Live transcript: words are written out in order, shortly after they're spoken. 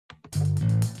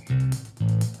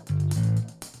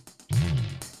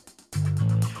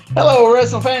Hello,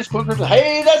 wrestling fans. Quickers.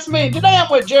 Hey, that's me. Today I'm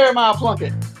with Jeremiah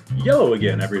Plunkett. Yellow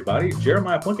again, everybody.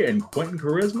 Jeremiah Plunkett and Quentin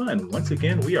Charisma, and once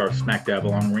again, we are smack dab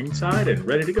along ringside and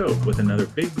ready to go with another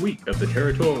big week of the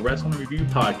Territorial Wrestling Review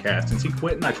podcast. And see,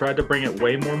 Quentin, I tried to bring it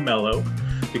way more mellow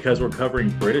because we're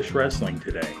covering British wrestling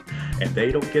today, and they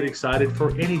don't get excited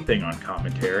for anything on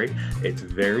commentary. It's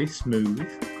very smooth,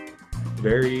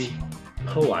 very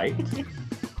polite.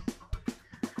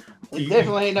 It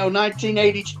definitely ain't no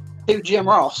 1982 Jim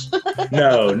Ross.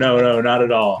 No, not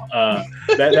at all.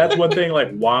 That's one thing.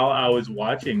 Like while I was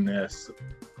watching this,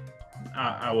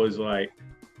 I was like,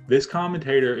 this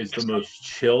commentator is the most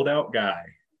chilled out guy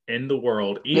in the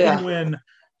world. Even when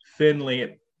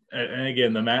Finlay, and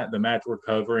again, the match we're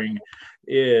covering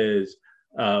is,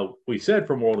 we said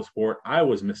from World of Sport. I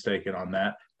was mistaken on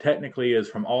that. Technically is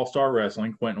from All Star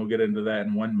Wrestling. Quentin will get into that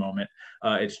in one moment.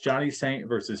 It's Johnny Saint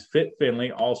versus Fit Finlay,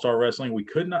 All Star Wrestling. We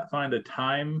could not find a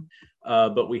time,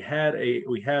 but we have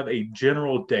a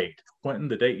general date. Quentin,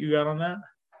 the date you got on that?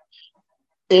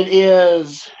 It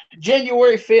is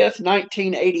January 5th,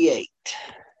 1988.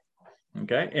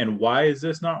 Okay, and why is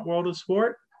this not World of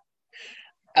Sport?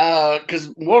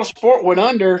 Because World of Sport went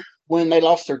under when they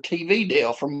lost their TV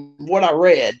deal. From what I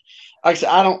read, like I said,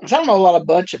 I don't know a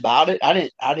bunch about it. I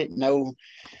didn't know.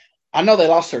 I know they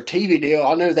lost their TV deal.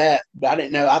 I knew that, but I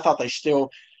didn't know. I thought they still.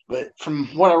 But from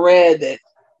what I read, that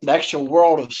the actual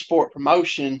World of Sport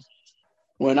promotion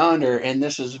went under, and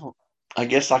this is, I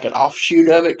guess, like an offshoot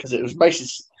of it because it was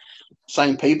basically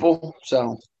same people.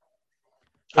 So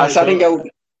I didn't go.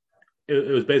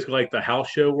 It was basically like the house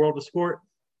show World of Sport.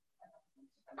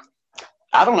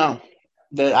 I don't know.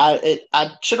 I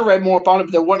should have read more upon it,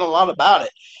 but there wasn't a lot about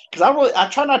it because I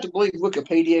try not to believe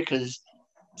Wikipedia because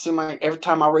it seems like every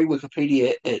time I read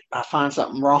Wikipedia, I find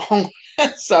something wrong.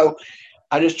 So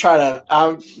I just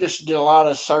did a lot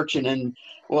of searching, and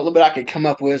what little bit I could come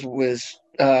up with was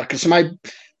because somebody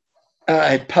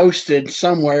had posted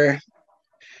somewhere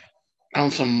on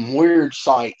some weird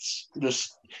sites,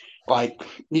 just like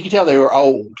you could tell they were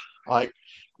old. Like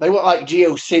they weren't like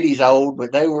GeoCities old,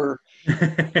 but they were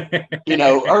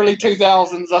early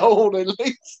 2000s old at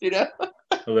least.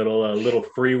 A little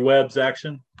free webs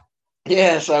action.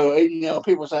 Yeah, so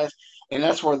people say, and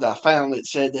that's where I found it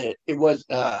said that it wasn't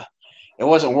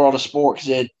World of Sport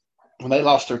because when they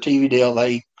lost their TV deal,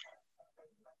 they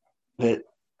went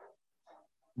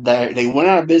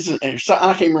out of business, and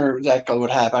I can't remember exactly what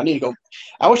happened. I need to go.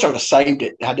 I wish I would have saved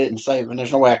it. I didn't save it, and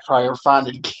there's no way I could probably ever find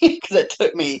it again because it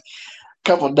took me a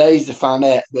couple of days to find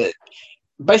that. But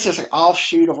basically, it's an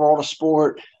offshoot of World of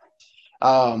Sport.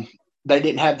 They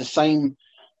didn't have the same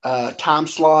time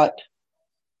slot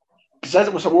because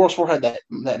that was World of Sport had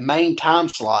that main time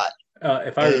slot.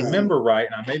 If I remember right,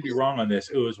 and I may be wrong on this,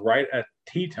 it was right at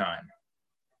tea time.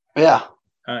 Yeah.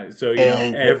 So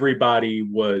everybody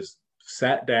was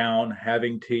sat down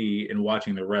having tea and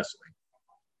watching the wrestling.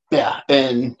 Yeah,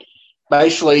 and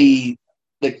basically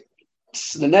the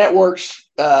networks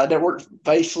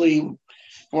basically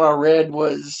what I read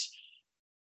was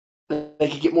they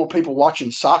could get more people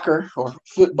watching soccer or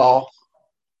football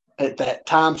at that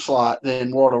time slot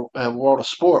than World of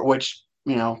Sport, which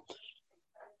the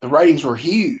ratings were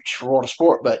huge for World of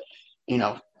Sport, but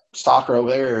soccer over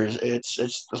there it's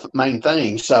the main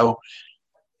thing. So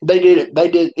they did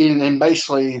it, and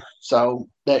basically so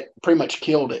that pretty much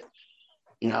killed it.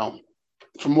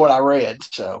 From what I read.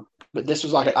 So, but this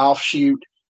was like an offshoot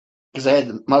because they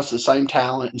had most of the same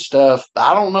talent and stuff.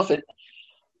 I don't know if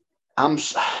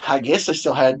I guess they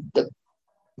still had the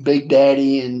Big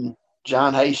Daddy and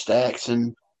John Haystacks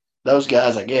and those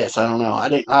guys. I guess I don't know. I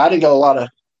didn't go a lot of.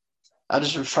 I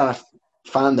just was trying to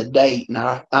find the date, and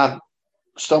I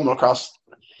stumbled across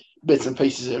bits and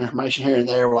pieces of information here and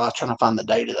there while I was trying to find the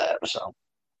date of that. So,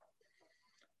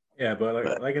 yeah,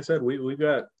 but like I said, we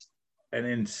got an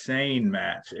insane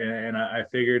match, and I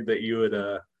figured that you would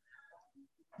I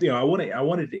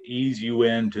wanted to ease you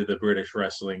into the British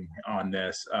wrestling on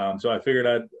this, so I figured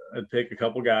I'd pick a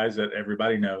couple guys that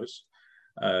everybody knows,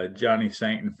 Johnny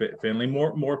Saint and Fit Finlay.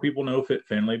 More people know Fit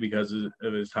Finlay because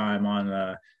of his time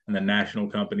on in the national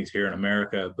companies here in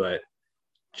America, but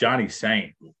Johnny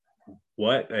Saint,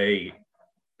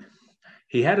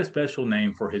 he had a special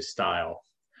name for his style,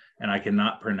 and I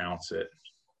cannot pronounce it.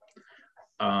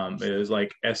 It was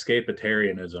like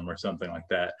escapitarianism or something like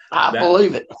that. I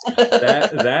believe it.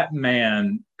 that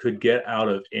man could get out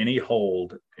of any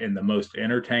hold in the most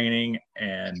entertaining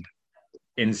and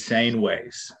insane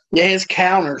ways. Yeah, his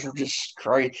counters are just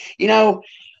crazy. Like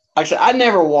I said, I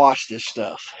never watched this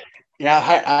stuff.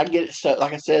 I'd get stuff,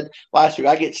 like I said last week,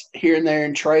 I get here and there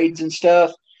in trades and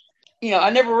stuff. I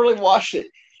never really watched it.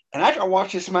 And after I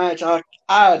watched this match,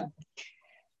 I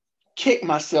kicked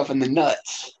myself in the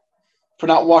nuts for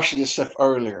not watching this stuff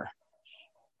earlier.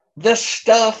 This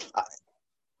stuff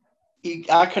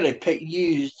I could have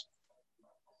used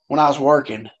when I was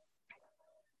working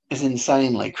is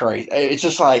insanely crazy. It's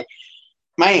just like,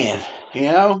 man, you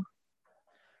know?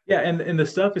 Yeah, and the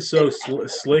stuff is so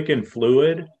slick and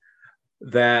fluid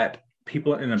that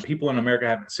people in America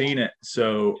haven't seen it,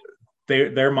 so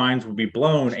their minds will be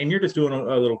blown, and you're just doing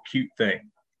a little cute thing.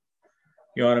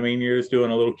 You know what I mean? You're just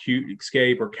doing a little cute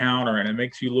escape or counter, and it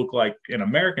makes you look like, in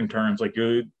American terms, like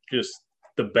you're just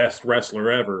the best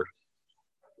wrestler ever.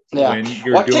 Yeah. When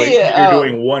you're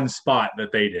doing one spot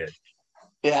that they did.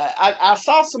 Yeah, I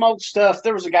saw some old stuff.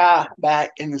 There was a guy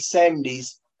back in the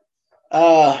 70s,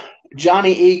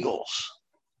 Johnny Eagles,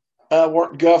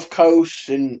 worked Gulf Coast,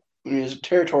 and he was a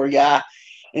territory guy.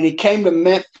 And he came to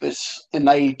Memphis, and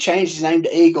they changed his name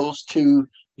to Eagles to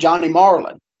Johnny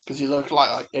Marlin because he looked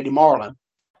like Eddie Marlin.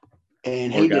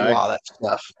 And he did a lot of that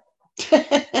stuff.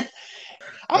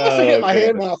 I must have hit my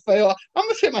head when I fell. I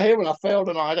must hit my head when I fell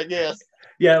tonight, I guess.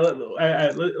 Yeah,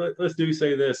 let's do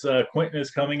say this. Quentin is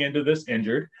coming into this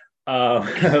injured.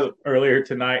 Earlier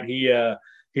tonight,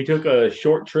 he took a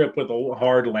short trip with a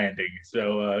hard landing.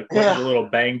 So Quentin's a little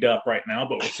banged up right now,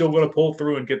 but we're still going to pull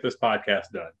through and get this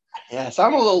podcast done. Yeah, so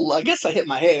I'm a little, I guess I hit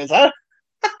my head. I'm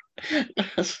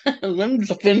just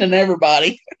offending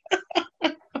everybody.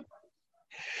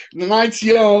 The night's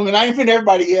young, and I ain't offending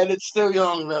everybody yet. It's still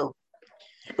young, though.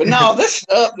 But no, this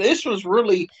was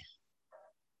really,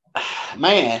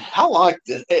 man, I like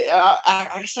this.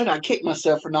 I said I kicked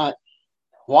myself for not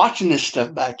watching this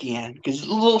stuff back in, because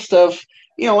the little stuff,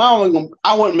 I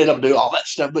wouldn't be able to do all that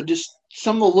stuff, but just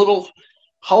some of the little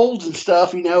holds and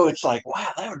stuff, it's like,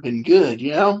 wow, that would have been good,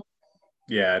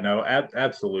 Yeah, no,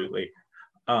 absolutely.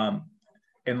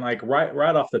 And like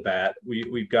right off the bat,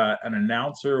 we've got an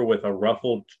announcer with a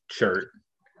ruffled shirt.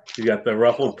 He's got the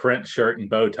ruffled print shirt and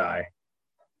bow tie.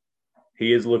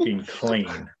 He is looking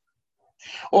clean.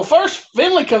 Well, first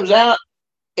Finlay comes out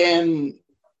and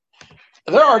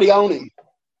they're already on him,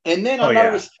 and then I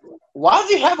noticed, why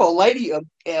does he have a lady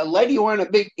wearing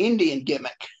a big Indian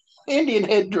gimmick, Indian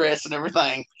headdress and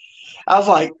everything? I was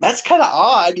like, that's kind of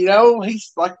odd,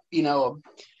 He's like,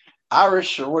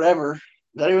 Irish or whatever. Is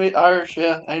that Irish?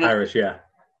 Yeah. Irish, yeah.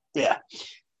 Yeah.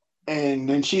 And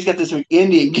then she's got this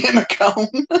Indian gimmick on.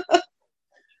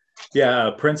 Yeah,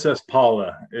 Princess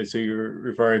Paula is who you're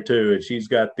referring to, and she's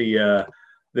got the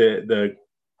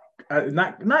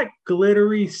not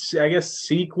glittery, I guess,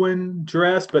 sequin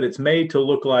dress, but it's made to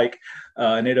look like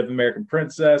a Native American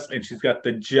princess, and she's got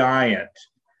the giant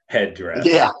headdress.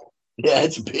 Yeah,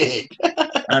 it's big.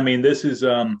 I mean, this is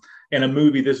in a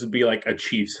movie, this would be like a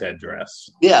chief's headdress.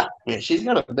 Yeah, she's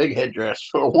got a big headdress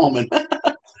for a woman.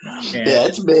 Yeah,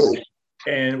 it's big.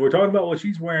 And we're talking about what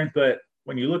she's wearing, but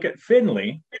when you look at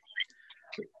Finlay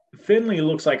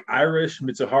looks like Irish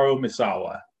Mitsuharu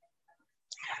Misawa.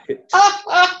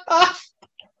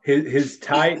 His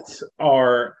tights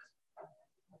are,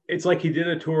 it's like he did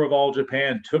a tour of all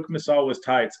Japan, took Misawa's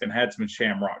tights and had some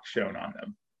shamrocks shown on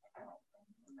them.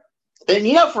 And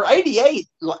for 88,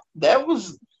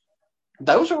 those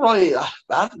are really,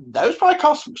 those probably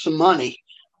cost some money,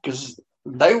 because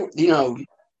they,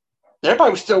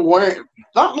 everybody was still wearing,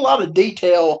 not a lot of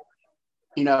detail,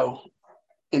 in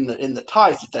the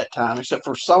tights at that time, except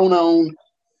for sewn on,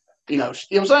 you know what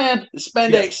I'm saying? The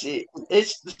spandex, the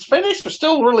spandex was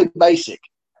still really basic,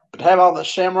 but to have all the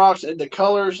shamrocks and the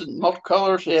colors and multiple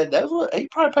colors, he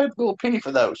probably paid a little penny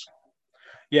for those.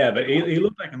 Yeah, but he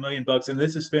looked like $1 million. And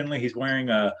this is Finlay. He's wearing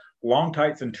long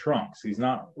tights and trunks. He's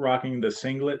not rocking the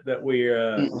singlet that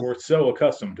we're so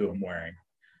accustomed to him wearing.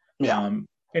 Yeah,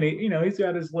 and he's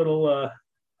got his little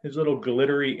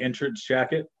glittery entrance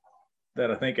jacket that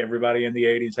I think everybody in the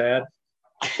 80s had.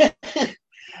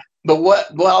 But what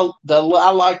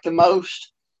I liked the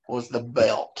most was the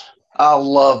belt. I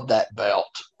love that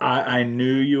belt. I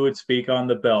knew you would speak on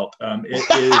the belt.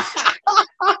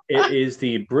 It is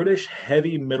the British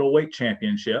Heavy Middleweight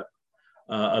Championship,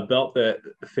 a belt that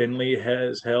Finlay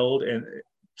has held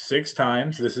 6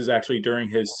 times. This is actually during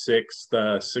his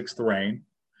sixth reign,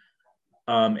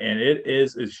 and it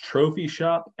is as trophy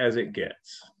shop as it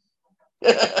gets.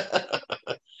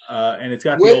 And it's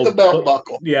got the belt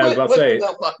buckle. Yeah, I was about to say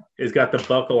it's got the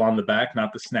buckle on the back,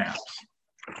 not the snaps.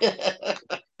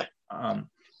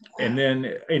 And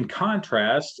then in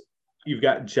contrast, you've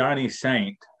got Johnny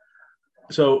Saint.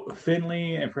 So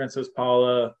Finlay and Princess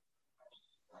Paula,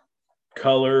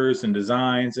 colors and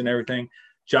designs and everything.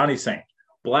 Johnny Saint,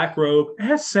 black robe. It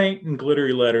has Saint and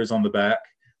glittery letters on the back,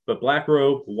 but black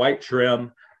robe, white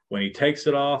trim, when he takes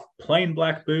it off, plain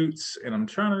black boots, and I'm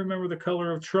trying to remember the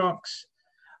color of trunks.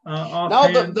 No,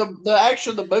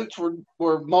 the boots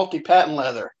were multi-patent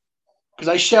leather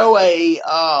because they show a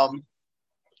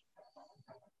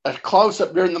close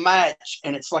up during the match,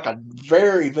 and it's like a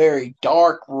very, very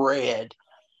dark red.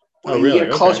 When you really?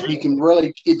 get close up, Okay. you can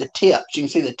really get the tips. You can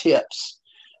see the tips,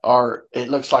 or it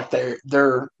looks like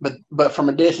they're but from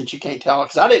a distance you can't tell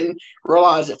because I didn't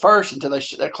realize at first until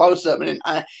they close up, and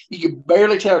you could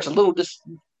barely tell. It's a little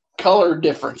color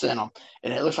difference in them,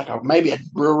 and it looks like maybe a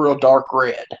real dark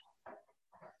red.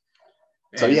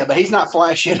 So And yeah, but he's not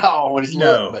flashy at all with his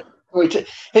look. But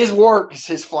his work is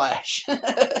his flash.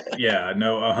 Yeah,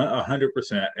 no,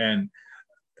 100%. And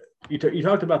you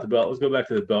talked about the belt. Let's go back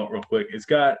to the belt real quick. It's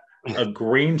got a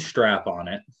green strap on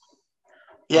it.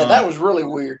 Yeah, that was really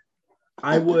weird.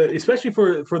 I would, especially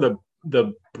for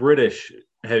the British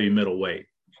heavy middleweight.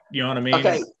 You know what I mean?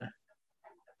 Okay.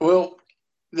 Well,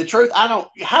 the truth, I don't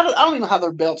even know how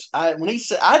their belts. When he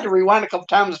said, I had to rewind a couple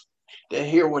times to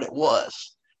hear what it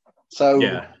was. So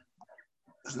yeah,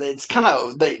 it's kind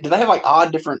of do they have like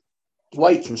odd different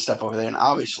weights and stuff over there? And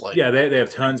obviously, yeah, they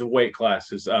have tons of weight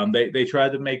classes. They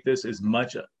tried to make this as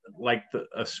much like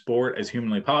a sport as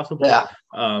humanly possible. Yeah.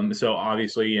 So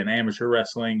obviously in amateur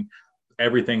wrestling,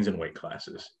 everything's in weight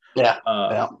classes. Yeah.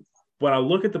 When I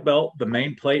look at the belt, the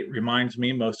main plate reminds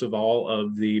me most of all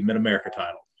of the Mid America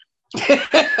title.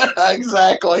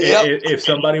 Exactly. Yep. If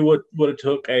somebody would have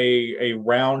took a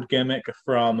round gimmick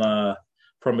from a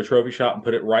trophy shop and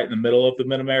put it right in the middle of the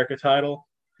Mid America title,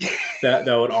 that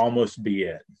would almost be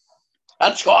it.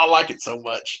 That's why I like it so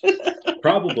much.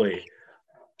 Probably.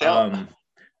 Yep.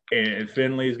 And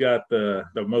Finley's got the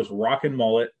most rockin'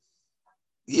 mullet.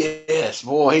 Yes,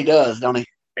 boy, he does, don't he?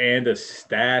 And a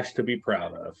stash to be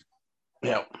proud of.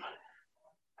 Yep.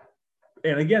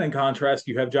 And again, in contrast,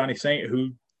 you have Johnny Saint,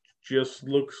 who just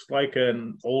looks like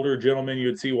an older gentleman you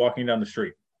would see walking down the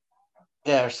street.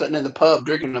 Yeah, sitting in the pub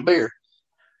drinking a beer,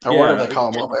 or whatever they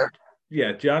call them over there.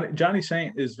 Yeah, Johnny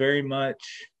Saint is very much.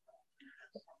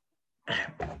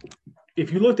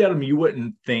 If you looked at him, you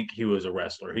wouldn't think he was a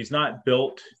wrestler. He's not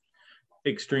built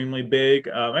extremely big.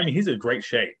 I mean, he's in great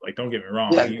shape. Like, don't get me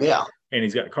wrong. Yeah. And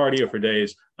he's got cardio for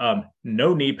days.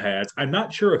 No knee pads. I'm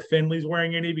not sure if Finley's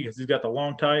wearing any because he's got the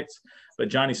long tights, but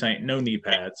Johnny Saint, no knee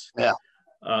pads. Yeah.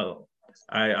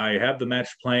 I have the match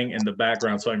playing in the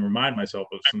background so I can remind myself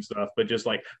of some stuff, but just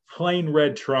like plain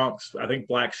red trunks, I think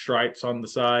black stripes on the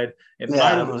side. I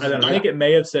think it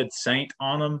may have said Saint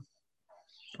on them.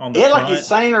 On the front. Like it's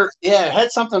Saint it had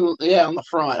something, on the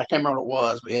front. I can't remember what it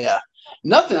was, but yeah.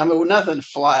 Nothing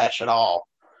flash at all.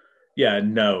 Yeah,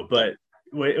 no, but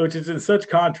which is in such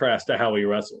contrast to how he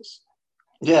wrestles.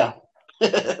 Yeah.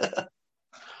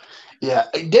 Yeah.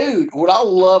 Dude, what I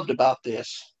loved about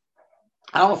this,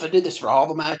 I don't know if they did this for all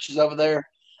the matches over there,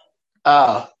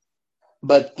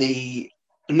 but the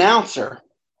announcer,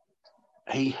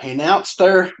 he announced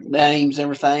their names,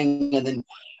 everything, and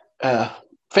then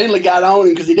Finley got on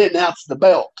him because he didn't announce the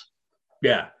belt.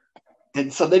 Yeah.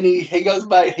 And so then he goes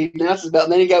back, he announces the belt,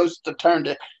 and then he goes to turn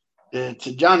to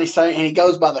Johnny Saint, and he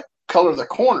goes by the color of the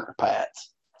corner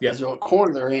pads. Yeah. What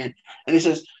corner they're in. And he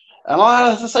says, and all I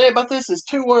have to say about this is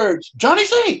 2 words, Johnny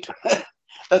Saint.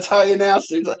 That's how he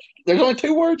announced it. He's like, there's only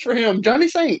 2 words for him, Johnny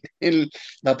Saint. And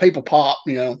the people pop,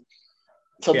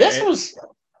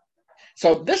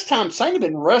 So this time Saint had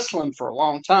been wrestling for a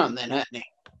long time then, hadn't he?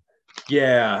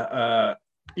 Yeah.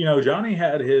 Johnny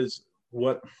had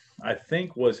what I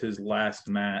think was his last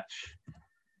match.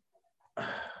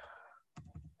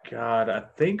 God, I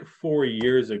think 4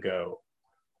 years ago.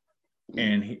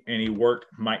 And he worked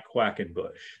Mike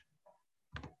Quackenbush.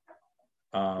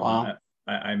 Wow.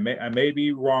 I may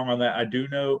be wrong on that. I do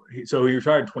know. So he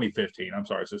retired in 2015. I'm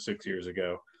sorry, so 6 years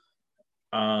ago.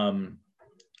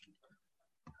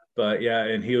 But yeah,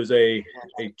 and he was a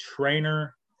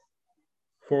trainer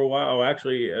for a while. Oh,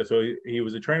 actually, so he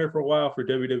was a trainer for a while for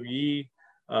WWE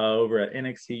over at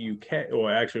NXT UK.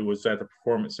 Or actually was at the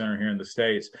Performance Center here in the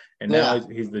States, and now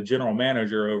he's the general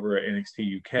manager over at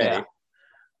NXT UK. Yeah.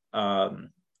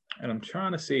 And I'm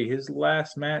trying to see his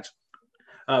last match.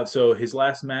 So his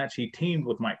last match, he teamed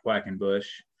with Mike Quackenbush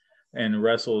and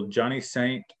wrestled Johnny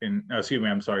Saint and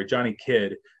Johnny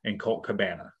Kidd and Colt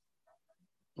Cabana.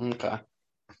 Okay.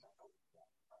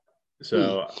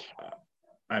 So,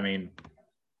 I mean,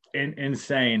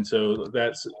 insane. So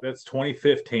that's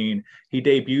 2015. He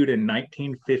debuted in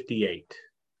 1958.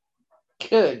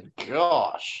 Good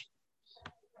gosh.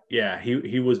 Yeah,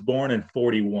 he was born in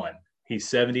 41. He's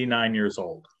 79 years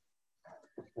old.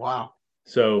 Wow.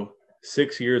 So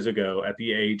 6 years ago, at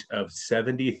the age of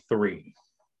 73.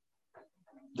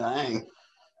 Dang.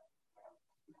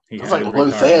 He That's had like his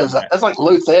retirement Luthez. match. That's like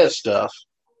Luthez stuff.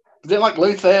 Didn't like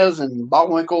Luthez and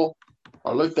Bockwinkel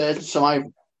or Luthez and somebody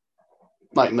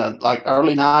like in the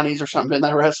early '90s or something? Didn't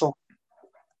they wrestle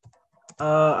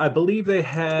I believe they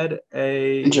had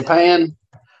in Japan?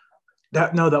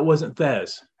 that wasn't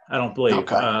Thez. I don't believe.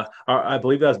 Okay. I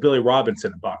believe that was Billy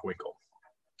Robinson and Bockwinkel.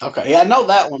 Okay. Yeah, I know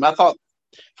that one. I thought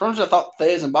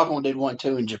Thez and Bockwinkel did one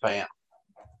too in Japan.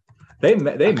 They I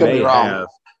could be may wrong. have.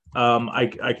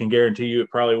 I can guarantee you it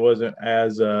probably wasn't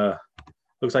as.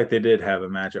 Looks like they did have a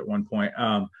match at one point.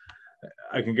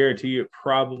 I can guarantee you it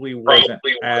probably wasn't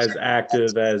as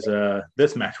active as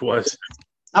this match was.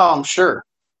 Oh, I'm sure.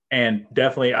 And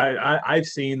definitely, I've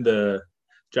seen the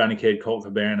Johnny Cage, Colt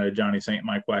Cabana, Johnny Saint,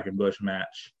 Mike Quackenbush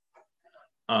match.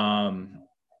 And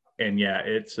yeah,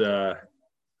 it's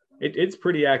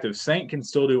pretty active. Saint can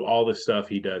still do all the stuff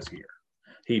he does here.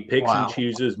 He picks and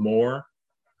chooses more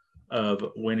of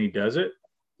when he does it.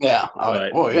 Yeah.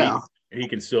 But yeah. He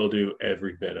can still do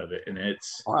every bit of it, and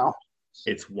it's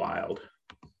wild.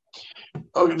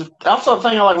 Also, the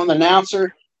thing I like when the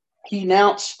announcer, he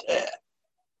announced,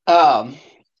 I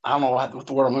don't know what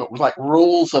the word was, like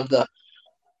rules of the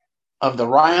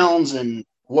rounds and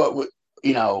what would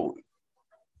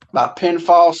by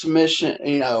pinfall submission,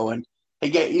 and he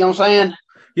get, what I'm saying?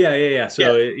 Yeah.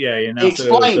 So yeah, he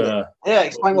explained it.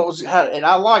 Explain what was how, and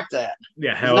I like that.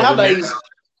 Yeah, nowadays.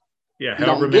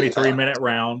 However many 3-minute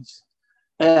rounds.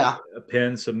 Yeah. A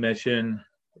pin, submission,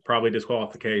 probably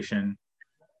disqualification.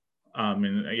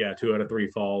 And 2 out of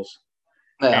 3 falls.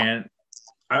 Yeah. And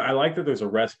I like that there's a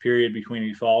rest period between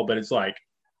each fall, but it's like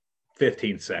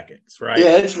 15 seconds, right?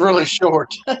 Yeah, it's really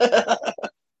short.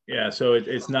 Yeah, so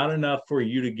it's not enough for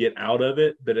you to get out of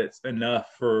it, but it's enough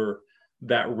for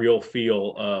that real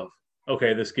feel of,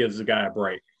 okay, this gives the guy a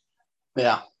break.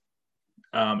 Yeah.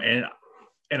 And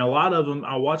a lot of them,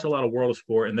 I watch a lot of World of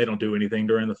Sport, and they don't do anything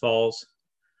during the falls.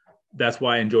 That's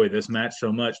why I enjoy this match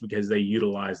so much, because they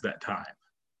utilize that time.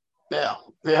 Yeah.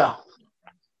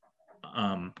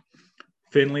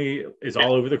 Finlay is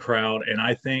all over the crowd, and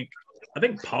I think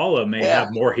Paula may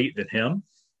have more heat than him.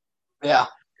 Yeah.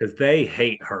 Because they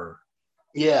hate her.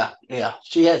 Yeah.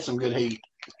 She had some good heat.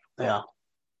 Yeah.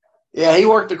 Yeah, he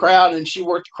worked the crowd, and she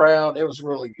worked the crowd. It was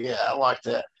really good. I like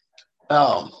that.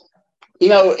 I've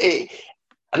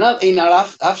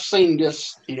seen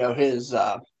just his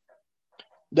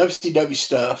WCW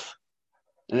stuff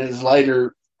and his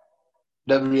later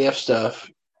WWF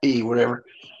stuff, whatever.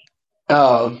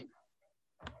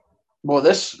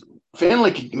 This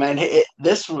Finlay, man, you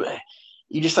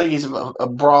just think he's a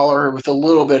brawler with a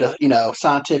little bit of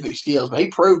scientific skills, but he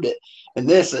proved it in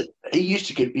this that he used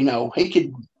to he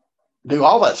could do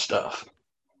all that stuff.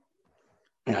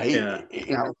 And he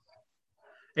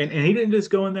didn't just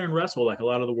go in there and wrestle like a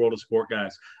lot of the World of Sport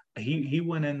guys. He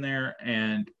went in there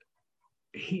and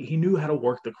he knew how to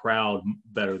work the crowd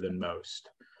better than most.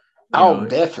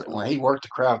 Definitely. He worked the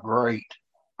crowd great.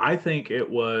 I think it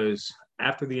was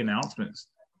after the announcements,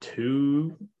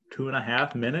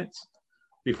 2.5 minutes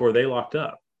before they locked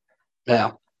up.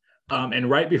 Yeah. And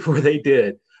right before they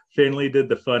did, Finlay did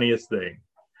the funniest thing.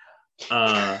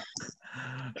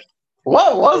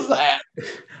 What was that?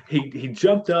 He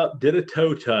jumped up, did a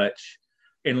toe touch,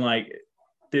 and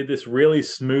did this really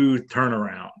smooth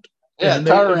turnaround. Yeah,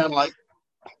 turnaround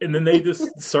and then they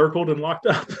just circled and locked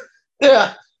up.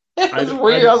 Yeah. It was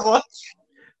weird.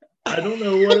 I don't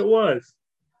know what it was.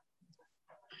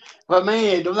 But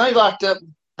man, when they locked up,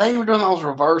 they were doing those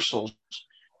reversals.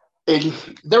 And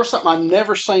there was something I've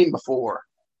never seen before.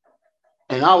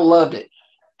 And I loved it.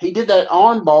 He did that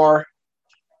arm bar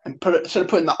and instead of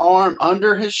putting the arm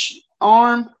under his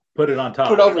arm, put it on top.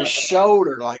 Put it over his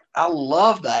shoulder. I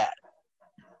love that.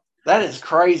 That is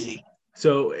crazy.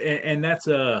 So, and that's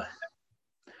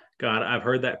God, I've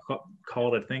heard that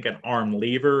called, I think, an arm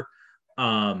lever.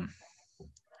 And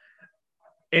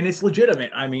it's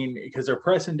legitimate. I mean, because they're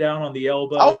pressing down on the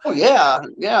elbow. Oh, yeah.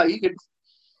 Yeah, you could.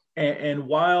 And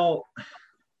while I'm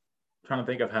trying to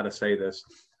think of how to say this,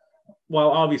 while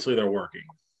obviously they're working,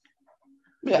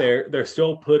 they're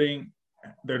still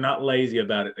they're not lazy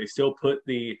about it. They still put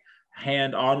the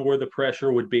hand on where the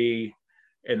pressure would be,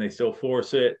 and they still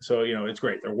force it. So, it's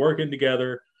great. They're working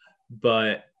together,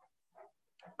 but,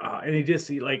 and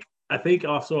I think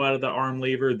also out of the arm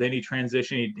lever, then he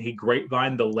transitioned, he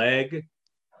grapevined the leg.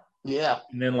 Yeah.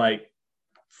 And then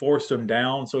forced him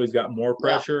down so he's got more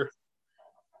pressure.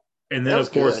 Yeah. And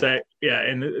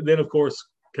then of course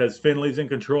because Finlay's in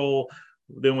control,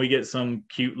 then we get some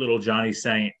cute little Johnny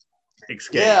Saint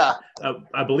escape. Yeah.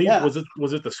 I believe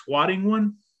was it the squatting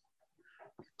one?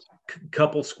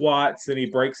 couple squats, and he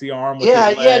breaks the arm with Yeah,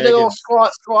 his yeah, the leg. little And,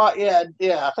 squat. Yeah,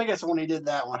 yeah. I think that's when he did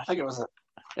that one. I think it was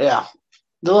yeah.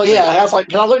 Yeah, I was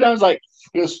like, I looked down, I was like,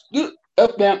 he goes,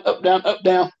 up, down, up, down, up,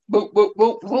 down, boop, boop,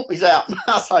 boop, boop, he's out.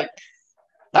 I was like,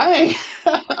 dang.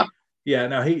 yeah,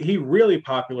 now he really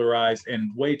popularized, and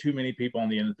way too many people on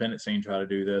the independent scene try to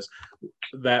do this.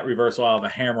 That reversal out of the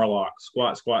hammer lock,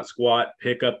 squat, squat, squat,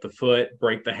 pick up the foot,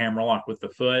 break the hammer lock with the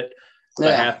foot. But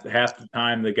Yeah. half the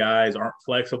time the guys aren't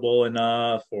flexible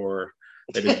enough, or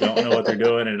they just don't know what they're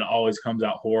doing, and it always comes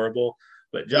out horrible.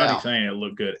 But Johnny saying it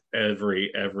looked good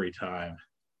every time.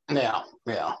 Yeah,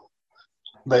 yeah.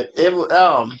 But it but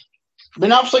I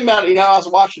was thinking about it, I was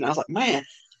watching, I was like, man,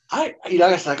 I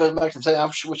guess I go back and say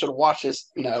we should have watched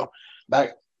this,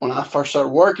 back when I first started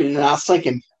working, and I was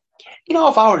thinking,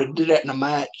 if I were to do that in a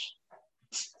match,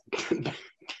 I'm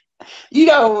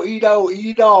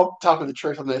talking the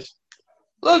truth on this.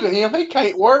 Look at him, he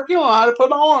can't work. You don't know how to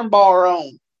put an arm bar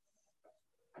on.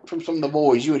 From some of the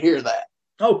boys, you would hear that.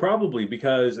 Oh, probably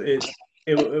because it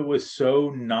was so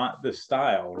not the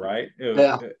style, right?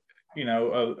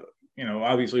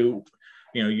 Obviously,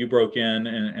 you broke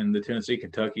in the Tennessee,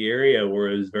 Kentucky area where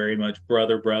it was very much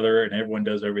brother, and everyone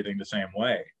does everything the same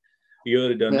way. You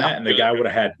would have done that, and the guy would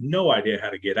have had no idea how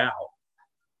to get out.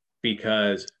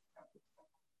 Because,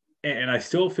 and I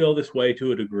still feel this way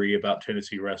to a degree about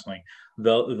Tennessee wrestling.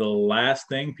 The last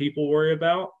thing people worry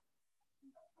about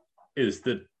is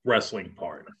the wrestling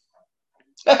part.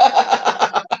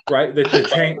 Right,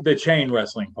 the chain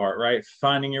wrestling part, right?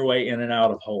 Finding your way in and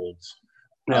out of holds.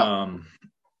 Yeah.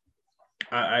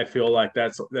 I feel like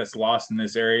that's lost in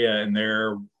this area, and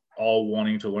they're all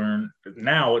wanting to learn.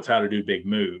 Now it's how to do big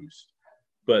moves,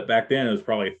 but back then it was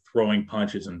probably throwing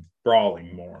punches and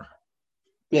brawling more.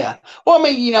 Yeah, well, I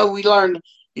mean, we learned,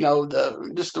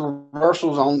 the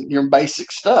reversals on your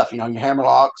basic stuff, your hammer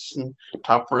locks and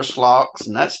top wrist locks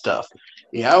and that stuff,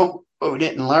 but we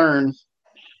didn't learn.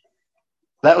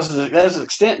 That was the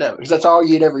extent of it, because that's all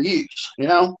you'd ever use,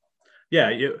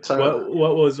 Yeah.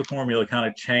 What was the formula? Kind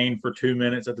of chain for 2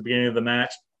 minutes at the beginning of the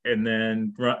match, and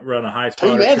then run a high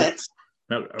spot. 2 minutes.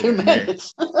 No, 2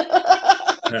 minutes.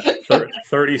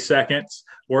 30 seconds.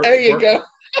 There you go.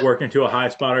 Work into a high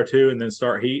spot or two, and then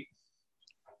start heat.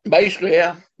 Basically,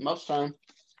 yeah, most time.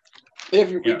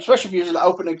 Especially if you're just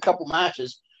opening a couple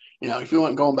matches, if you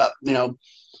weren't going about,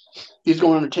 he's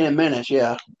going under 10 minutes,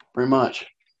 yeah, pretty much.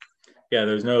 Yeah,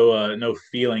 there's no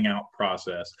feeling out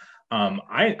process.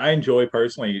 I enjoy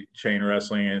personally chain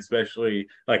wrestling, and especially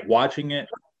like watching it.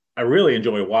 I really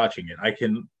enjoy watching it.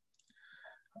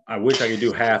 I wish I could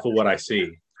do half of what I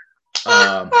see.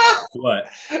 What?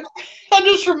 I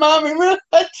just remind me, remember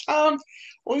that time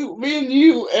me and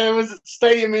you, and it was at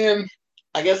Stadium in,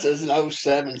 I guess it was in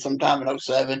 07, sometime in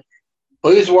 07.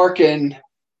 We was working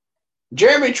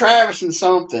Jeremy Travis and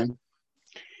something.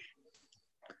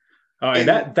 And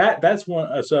that's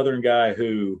a Southern guy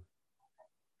who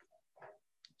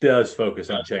does focus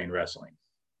on chain wrestling.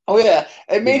 Oh yeah,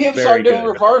 and me and him started doing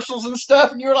reversals and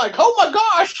stuff, and you were like, "Oh my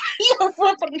gosh!" I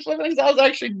was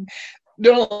actually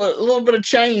doing a little bit of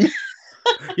chain.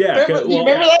 Yeah, you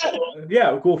remember that?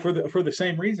 Yeah, cool. For the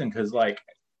same reason, because like,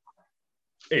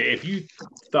 if you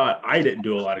thought I didn't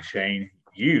do a lot of chain,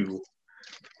 you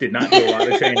did not do a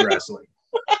lot of chain wrestling.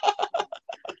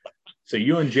 So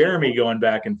you and Jeremy going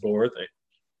back and forth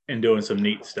and doing some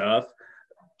neat stuff.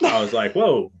 I was like,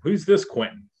 whoa, who's this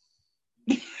Quentin?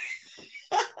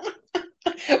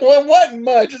 Well, it wasn't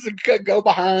much. Just a go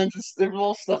behind and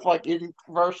little stuff like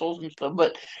reversals and stuff.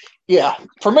 But yeah,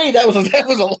 for me, that was a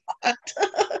lot.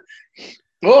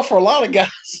 Well, for a lot of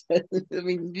guys, I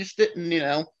mean, just didn't,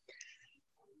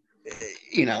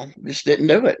 just didn't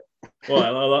do it. Well,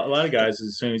 a lot of guys,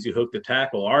 as soon as you hook the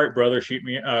tackle, all right, brother, shoot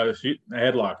me, shoot a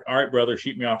headlock. All right, brother,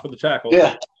 shoot me off with the tackle.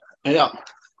 Yeah. Ain't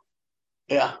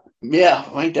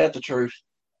that the truth?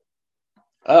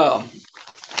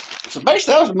 So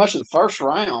basically, that was much of the first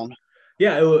round.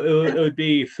 Yeah, it would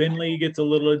be Finley gets a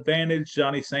little advantage.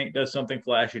 Johnny Saint does something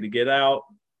flashy to get out.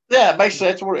 Yeah, basically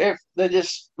that's where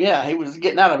he was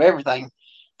getting out of everything.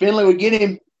 Finley would get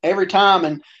him every time,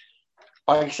 and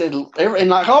like I said, and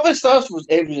like all this stuff was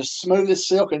just smooth as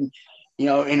silk, and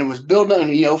and it was building,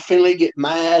 and Finley get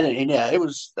mad, and it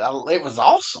was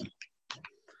awesome.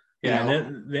 Yeah,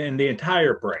 and then the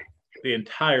entire break,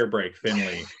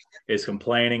 Finley is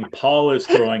complaining. Paul is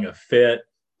throwing a fit.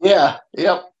 Yeah.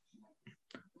 Yep.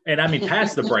 And I mean,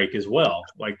 past the break as well.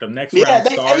 Like the next round starts.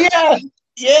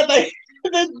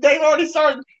 They've already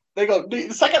started. They go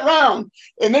the second round,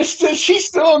 and she's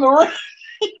still in the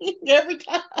ring every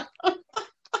time.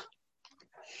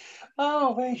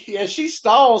 Oh, man. Yeah, she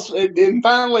stalls. And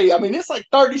finally, I mean, it's like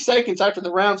 30 seconds after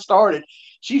the round started.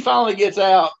 She finally gets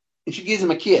out and she gives him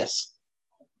a kiss.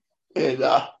 And,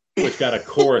 which got a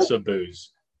chorus of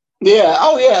boos. yeah.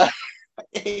 Oh, yeah.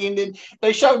 And then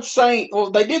they showed Saint. Well,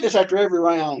 they did this after every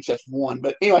round except for one.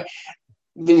 But anyway,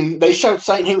 then they showed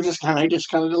Saint. He just kind of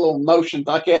did a little motion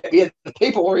like that. Yeah, the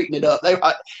people were eating it up. They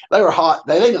were hot.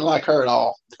 They didn't like her at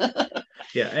all.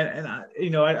 Yeah, and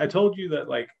I told you that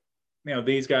like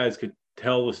these guys could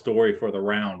tell the story for the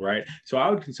round, right? So I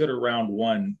would consider round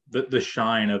one the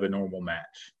shine of a normal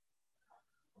match,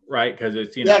 right? Because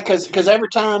it's yeah, because every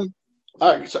time.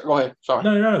 All right, so go ahead. Sorry.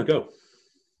 No, go.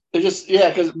 It just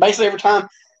because basically every time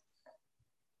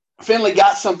Finley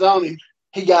got something on him,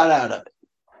 he got out of it.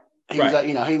 He right.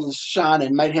 was, he was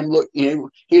shining, made him look. He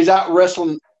was out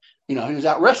wrestling. He was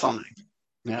out wrestling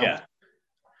him. Yeah.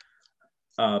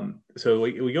 So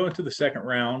we go into the second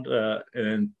round, and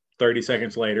then 30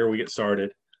 seconds later we get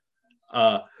started.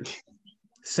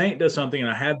 Saint does something, and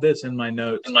I have this in my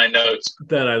notes.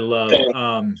 That I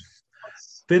love.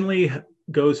 Finley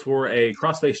goes for a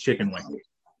crossface chicken wing.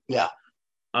 Yeah.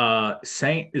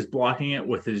 Saint is blocking it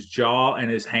with his jaw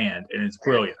and his hand, and it's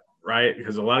brilliant, right?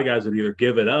 Because a lot of guys would either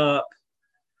give it up,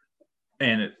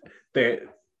 and the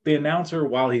announcer,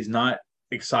 while he's not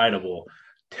excitable,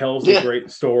 tells a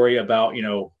great story about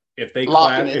if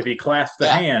he clasps the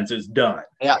hands, it's done.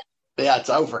 Yeah, it's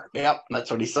over. Yep,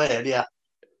 that's what he said. Yeah,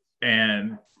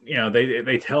 and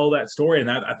they tell that story,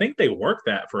 and I think they worked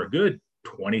that for a good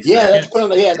 20 seconds.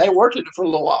 Yeah, they worked it for a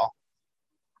little while.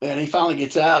 And he finally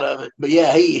gets out of it. But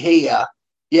yeah, I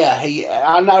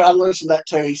know I listened to that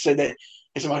too. He said that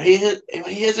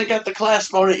he hasn't got the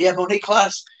clasp on it yet, but when he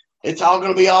clasps, it's all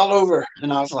gonna be all over.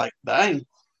 And I was like, dang.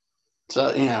 So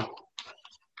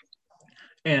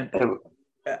and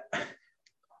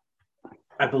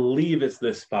I believe it's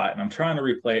this spot, and I'm trying to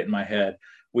replay it in my head.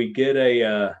 We get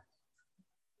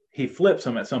he flips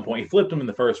him at some point. He flipped him in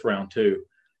the first round too.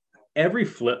 Every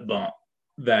flip bump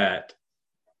that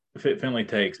Finley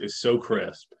takes is so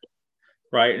crisp,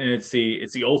 right? And it's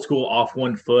the old school off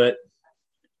one foot.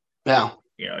 Yeah,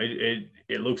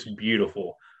 it looks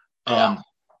beautiful. Yeah.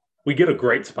 We get a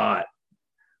great spot.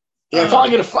 Yeah,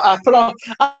 finally get I put on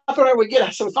we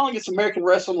get so we finally get some American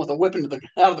wrestling with a whip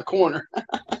out of the corner.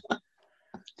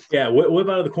 Yeah, whip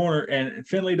out of the corner, and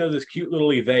Finley does this cute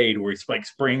little evade where he like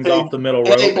springs off the middle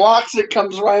rope. He blocks it,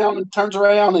 comes around, and turns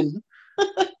around, and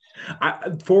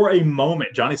for a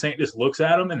moment, Johnny Saint just looks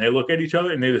at him, and they look at each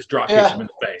other, and they just drop kicks him in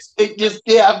the face. It just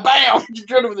bam, just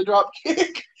hit him with a drop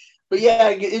kick. But yeah,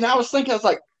 and I was thinking, I was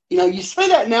like, you see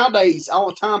that nowadays all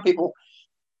the time, people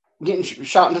getting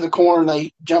shot into the corner, and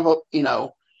they jump up,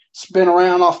 spin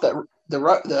around off the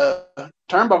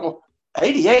turnbuckle.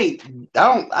 88.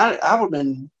 I would have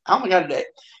been. I only got it.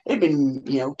 It'd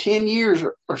been 10 years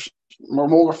or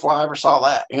more before I ever saw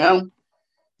that.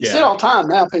 You see it all the time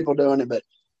now. People doing it, but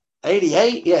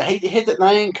 88. Yeah, he hit that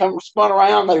thing, spun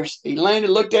around. He landed,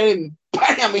 looked at him,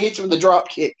 bam! He hits him with the drop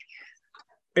kick.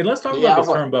 And let's talk about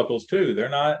the turnbuckles too. They're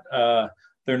not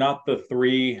the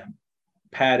three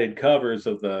padded covers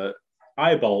of the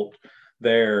eye bolt.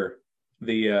 They're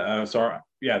the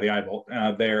the eye bolt.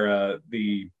 They're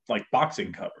the like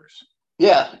boxing covers.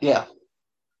 Yeah.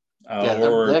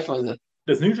 Or definitely.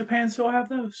 Does New Japan still have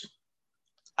those?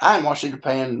 I haven't watched New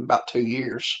Japan in about 2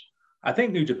 years. I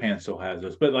think New Japan still has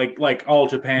those, but like All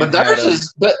Japan. But theirs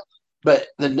is but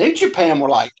the New Japan were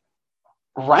like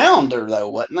rounder though,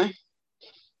 wasn't they?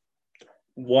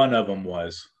 One of them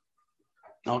was.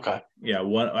 Okay. Yeah,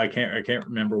 one. I can't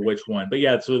remember which one, but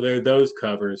yeah. So they're those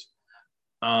covers.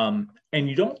 And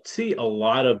you don't see a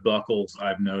lot of buckles,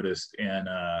 I've noticed,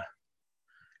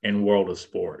 in World of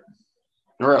Sport.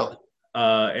 Really?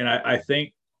 And I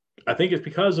think it's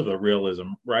because of the realism,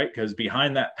 right? Because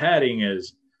behind that padding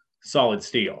is solid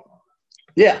steel.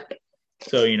 Yeah.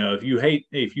 So if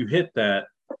you hit that,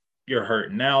 you're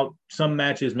hurting. Now some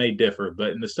matches may differ,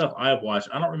 but in the stuff I've watched,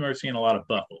 I don't remember seeing a lot of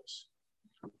buckles.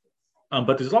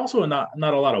 But there's also not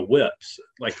a lot of whips.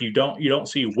 Like you don't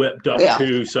see whipped up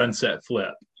to sunset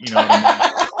flip. You know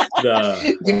what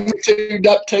I mean? The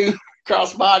up to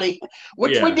crossbody,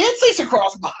 which we did see some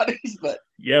crossbodies, but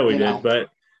we did.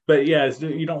 But yeah,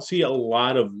 you don't see a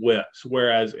lot of whips.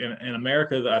 Whereas in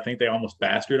America, I think they almost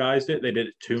bastardized it. They did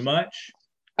it too much.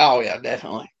 Oh yeah,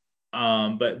 definitely.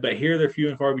 But here they're few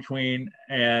and far between,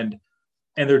 and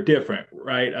they're different,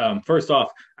 right? First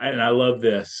off, and I love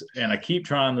this, and I keep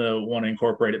trying to want to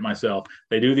incorporate it myself.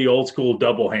 They do the old school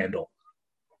double handle.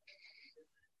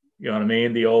 You know what I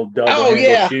mean? The old double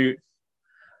handle shoot.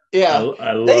 Yeah,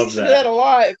 I love they that. do that a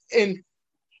lot, and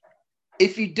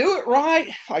if you do it right,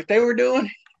 like they were doing,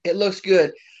 it looks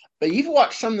good. But you've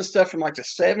watched some of the stuff from like the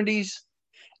 70s.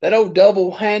 That old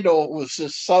double handle was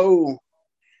just so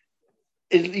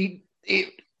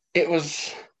it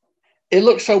was it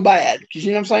looked so bad because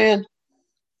you know what I'm saying.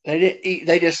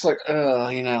 They just like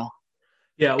you know,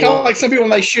 Yeah, kind of well, like some people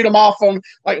when they shoot them off on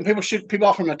like when people shoot people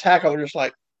off from a tackle, they're just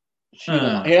like shoot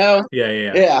them off, you know.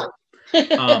 yeah. Yeah.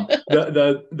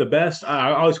 The best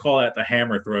I always call that the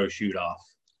hammer throw shoot off.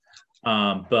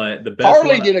 But the best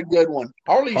Harley one, did a good one.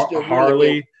 Harley's did really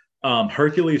good. Harley,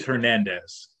 Hercules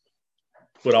Hernandez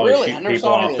would always Really, I shoot never people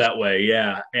saw off his. that way.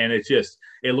 Yeah, and it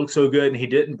looked so good. And he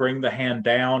didn't bring the hand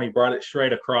down; he brought it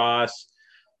straight across.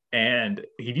 And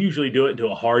he'd usually do it into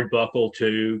a hard buckle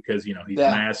too, because you know he's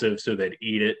Yeah. massive, so they'd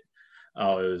eat it.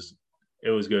 Oh, it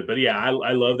was good. But yeah,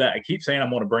 I love that. I keep saying I'm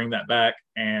going to bring that back,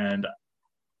 and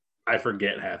I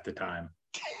forget half the time.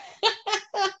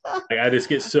 Like I just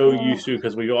get so used to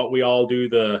because we all do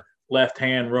the left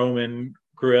hand Roman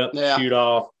grip, Yeah. shoot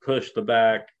off, push the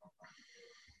back.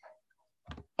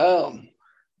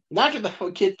 Not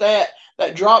to get that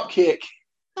drop kick.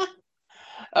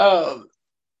 um,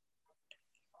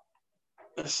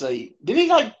 let's see. Did he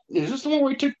like? Is this the one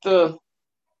where he took the?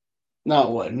 No, it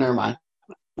wasn't. Never mind.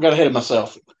 I got ahead of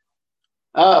myself.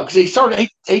 Because he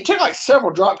took like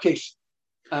several drop kicks.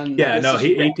 And Yeah, no,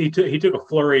 he took a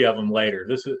flurry of them later.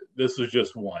 This was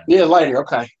just one. Yeah, later.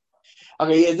 Okay.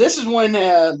 Yeah, this is when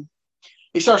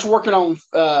he starts working on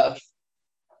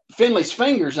Finley's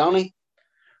fingers, don't he?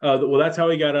 Well, that's how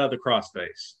he got out of the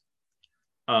crossface.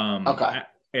 Okay.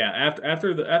 Yeah,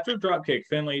 after the drop kick,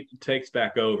 Finley takes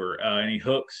back over and he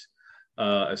hooks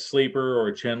a sleeper or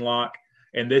a chin lock,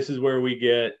 and this is where we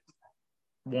get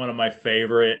one of my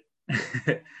favorite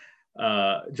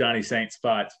Johnny Saint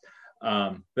spots.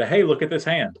 Hey, look at this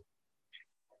hand.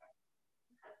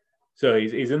 So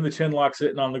he's in the chin lock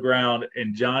sitting on the ground,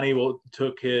 and Johnny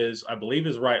took his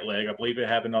right leg. I believe it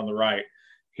happened on the right.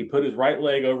 He put his right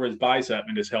leg over his bicep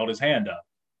and just held his hand up.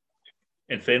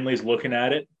 And Finley's looking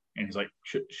at it, and he's like,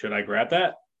 should I grab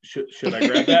that? Should I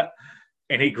grab that?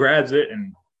 And he grabs it,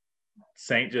 and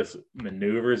Saint just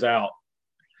maneuvers out.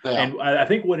 Yeah. And I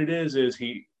think what it is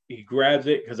he grabs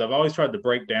it, because I've always tried to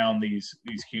break down these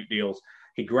cute deals.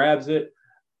 He grabs it,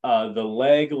 the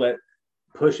leg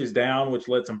pushes down, which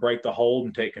lets him break the hold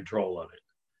and take control of it.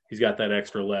 He's got that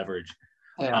extra leverage.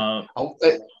 Yeah. Go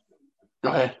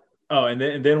ahead. Oh, and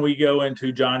then we go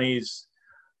into Johnny's,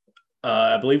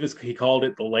 I believe he called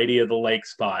it the Lady of the Lake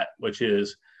spot, which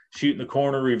is shooting the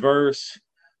corner reverse,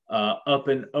 up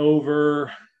and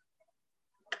over,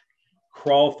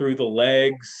 crawl through the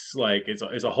legs. Like it's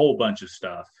a whole bunch of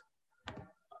stuff.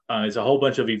 It's a whole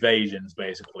bunch of evasions,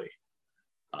 basically.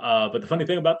 But the funny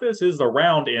thing about this is the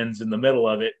round ends in the middle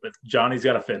of it, but Johnny's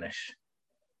got to finish.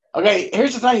 Okay,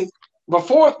 here's the thing.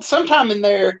 Sometime in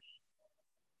there,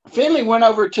 Finley went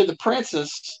over to the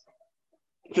Princess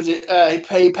because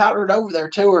he powdered over there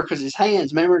to her because his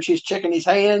hands. Remember, she's checking his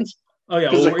hands. Oh yeah,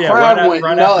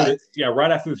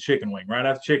 right after the chicken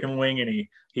wing, and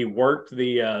he worked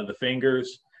the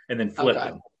fingers and then flipped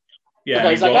them. Yeah,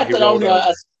 okay, I got that on.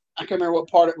 I can't remember what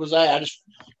part it was at. I just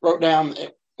wrote down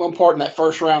one part in that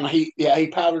first round. He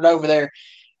powdered over there,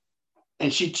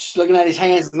 and she's looking at his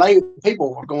hands, and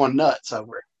people were going nuts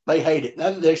over it. They hate it.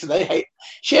 They said they hate.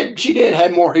 She did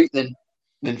have more heat than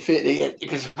fit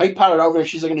because he powdered over there.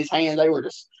 She's looking at his hands. They were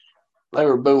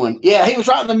booing. Yeah, he was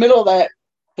right in the middle of that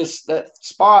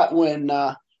spot when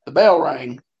the bell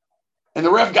rang, and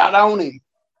the ref got on him.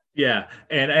 Yeah,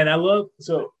 and I love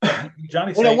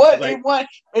Johnny. You know what? You're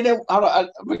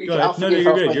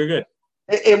good. You're good.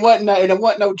 It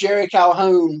wasn't no Jerry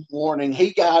Calhoun warning.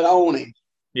 He got on him.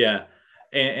 Yeah,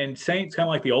 and Saint's kind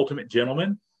of like the ultimate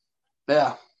gentleman.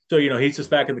 Yeah. So he's just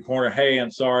back in the corner. Hey,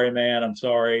 I'm sorry, man. I'm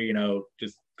sorry.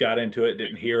 Just got into it,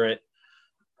 didn't hear it.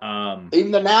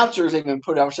 Even the announcers even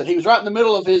put out said he was right in the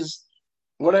middle of his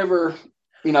whatever.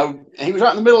 He was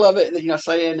right in the middle of it.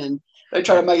 Saying, and they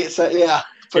try to make it say, yeah.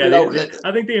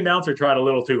 I think the announcer tried a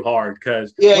little too hard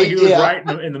because what he was right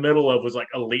in the middle of was like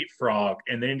a leapfrog,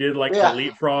 and then he did like a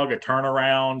leapfrog, a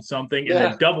turnaround, something, and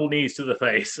then double knees to the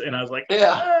face, and I was like, it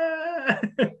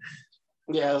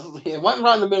wasn't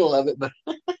right in the middle of it, but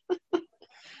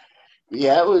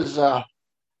it was. I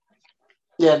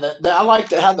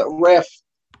liked how the ref.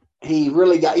 He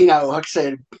really got, like I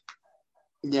said,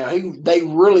 he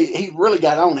really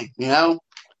got on him,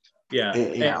 Yeah,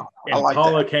 and I like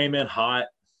Paula came in hot.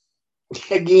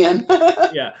 Again.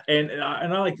 Yeah, and I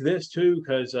like this too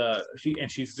because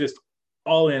she's just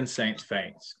all in Saint's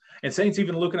feints, and Saint's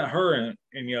even looking at her and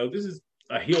this is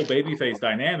a heel babyface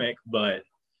dynamic, but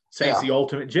Saint's the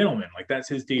ultimate gentleman. Like that's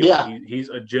his deal. Yeah. He's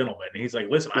a gentleman. He's like,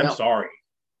 listen, I'm sorry.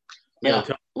 Yeah.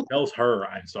 Tells her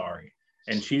I'm sorry,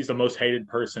 and she's the most hated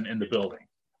person in the building.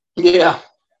 Yeah.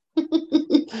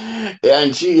 Yeah,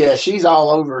 and she's all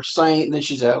over saying, and then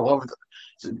she's all over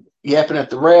yapping at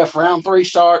the ref. Round 3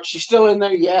 starts. She's still in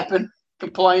there yapping,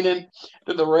 complaining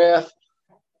to the ref.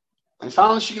 And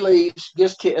finally she leaves,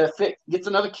 gets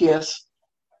another kiss.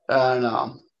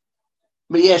 And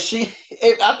but yeah,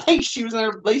 I think she was in there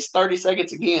at least 30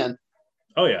 seconds again.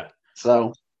 Oh yeah.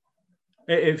 So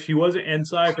if she wasn't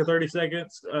inside for 30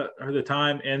 seconds, the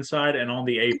time inside and on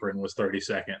the apron was 30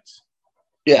 seconds.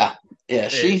 Yeah. Yeah,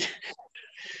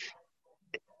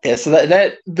 so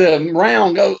that the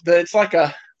round goes. It's like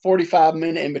a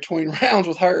 45-minute in between rounds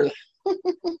with her.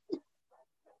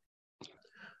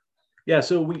 Yeah,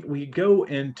 so we go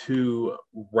into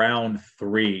round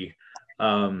 3,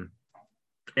 and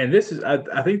this is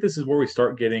I think this is where we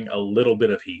start getting a little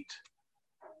bit of heat.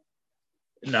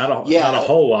 Not a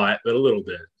whole lot, but a little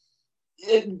bit.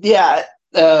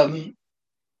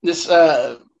 This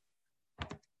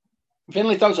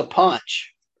Finley throws a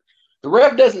punch. The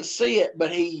ref doesn't see it,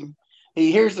 but he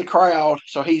hears the crowd,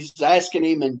 so he's asking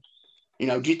him, and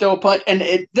do you throw a punch?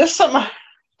 And this something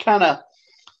kind of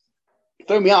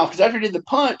threw me off, because after he did the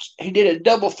punch, he did a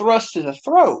double thrust to the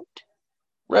throat.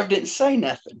 Ref didn't say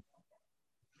nothing.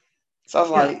 So I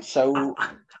was like,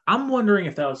 I'm wondering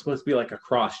if that was supposed to be like a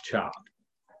cross chop.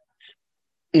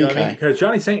 You know what I mean? Because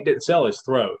Johnny Saint didn't sell his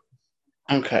throat.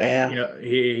 Okay, yeah.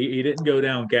 He didn't go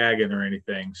down gagging or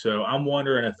anything. So I'm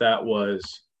wondering if that was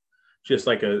just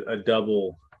like a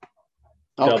double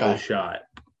shot.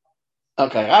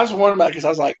 Okay, I was wondering about it because I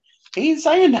was like, he ain't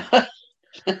saying nothing.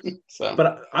 So.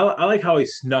 But I like how he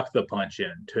snuck the punch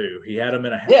in too. He had him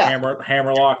in a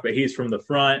hammer lock, but he's from the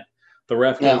front. The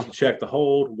ref goes to check the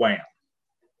hold. Wham.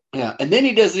 Yeah, and then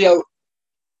he does the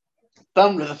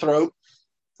thumb to the throat.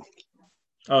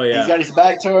 Oh yeah, he's got his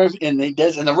back to him, and he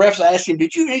does. And the refs ask him,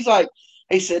 "Did you?" He's like,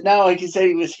 he said, "No." He said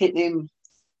he was hitting him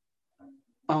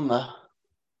on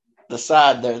the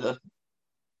side there,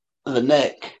 the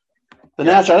neck. The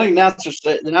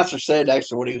announcer said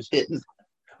actually what he was hitting.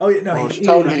 Oh yeah, no, he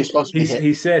told him he was supposed to be hit.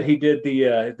 He said he did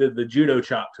the judo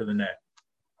chop to the neck.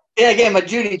 Yeah, I gave him a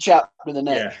Judy chop to the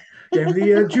neck. Yeah, gave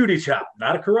him the Judy chop,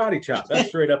 not a karate chop. That's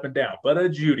straight up and down, but a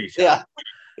Judy chop.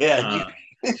 Yeah.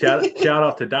 Shout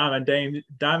out to Diamond Dave's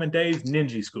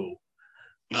Ninja School.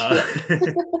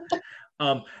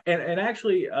 And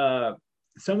actually,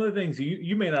 some of the things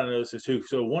you may not notice this too.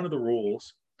 So one of the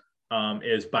rules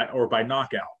is by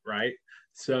knockout, right?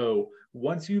 So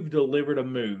once you've delivered a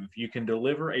move, you can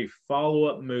deliver a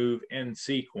follow-up move in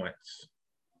sequence,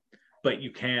 but you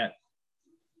can't,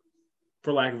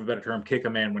 for lack of a better term, kick a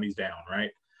man when he's down, right?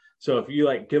 So if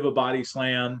you give a body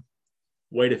slam,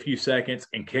 wait a few seconds,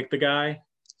 and kick the guy,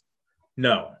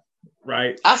 no,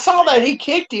 right? I saw that he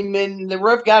kicked him and the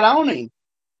ref got on him.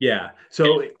 Yeah.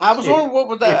 So I was wondering what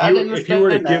was that. If you were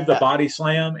to give the body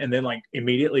slam and then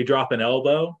immediately drop an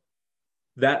elbow,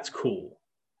 that's cool.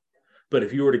 But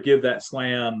if you were to give that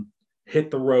slam,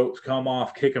 hit the ropes, come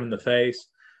off, kick him in the face,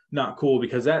 not cool,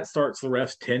 because that starts the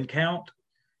ref's 10 count,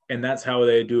 and that's how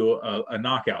they do a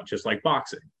knockout, just like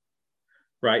boxing,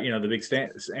 right? The big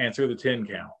answer, the 10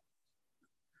 count.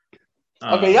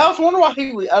 Okay, I was wondering why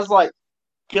I was like,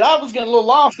 because I was getting a little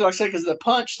lost, like I said, because the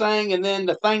punch thing and then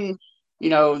the thing,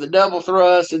 the double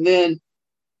thrust, and then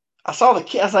I saw the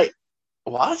kick. I was like,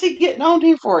 why is he getting on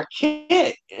him for a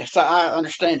kick? So I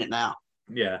understand it now.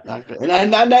 Yeah. And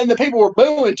the people were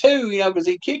booing too, because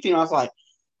he kicked him. I was like,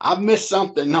 I missed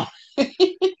something.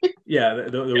 Yeah,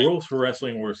 the rules for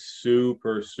wrestling were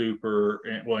super,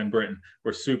 in Britain,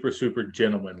 were super, super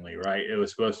gentlemanly, right? It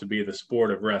was supposed to be the sport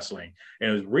of wrestling,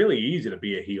 and it was really easy to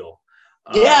be a heel.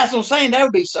 Yeah, that's what I'm saying. That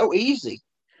would be so easy.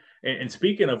 And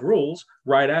speaking of rules,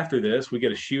 right after this, we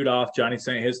get a shoot off. Johnny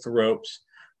Saint hits the ropes.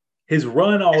 His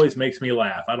run always makes me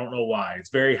laugh. I don't know why. It's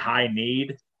very high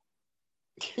need.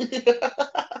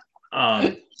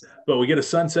 But we get a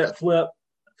sunset flip.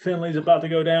 Finley's about to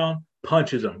go down.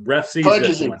 Punches him. Ref sees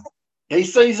this one. He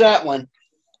sees that one.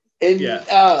 And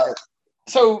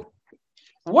so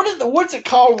what's it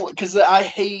called? Because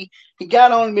he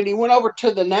got on him and he went over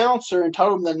to the announcer and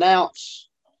told him to announce.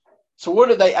 So what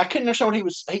did they? I couldn't understand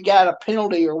what he got a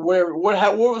penalty or whatever.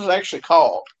 What was it actually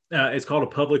called? It's called a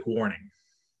public warning.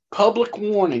 Public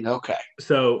warning. Okay.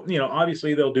 So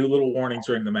obviously they'll do little warnings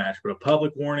during the match, but a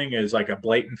public warning is like a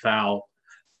blatant foul.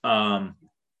 You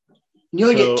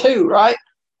only get 2, right?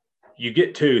 You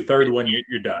get 2. Third one,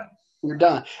 you're done. You're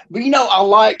done. But I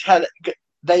liked how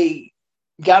they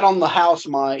got on the house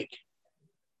mic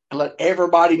and let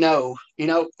everybody know.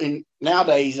 And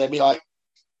nowadays they'd be like,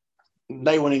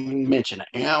 they wouldn't even mention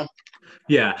it.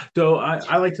 Yeah. So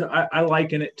I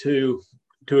liken it to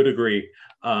a degree.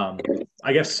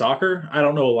 I guess soccer. I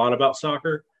don't know a lot about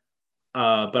soccer,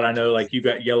 but I know like you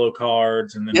got yellow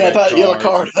cards and then Yeah, I red thought yellow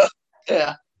cards. card.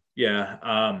 Yeah.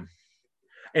 Yeah.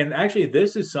 And actually,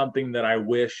 this is something that I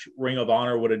wish Ring of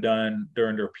Honor would have done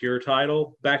during their Pure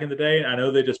title back in the day. I know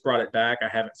they just brought it back. I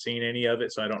haven't seen any of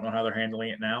it, so I don't know how they're handling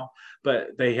it now.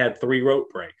 But they had 3 rope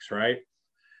breaks, right?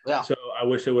 Yeah. So I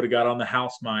wish they would have got on the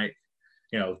house mic.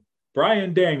 You know,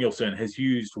 Brian Danielson has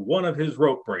used one of his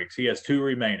rope breaks. He has 2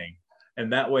 remaining,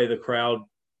 and that way the crowd,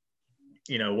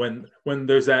 when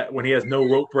there's that when he has no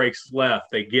rope breaks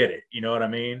left, they get it. You know what I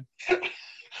mean?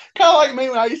 Kind of like me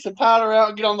when I used to powder out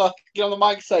and get on the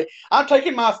mic and say, "I'm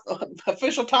taking my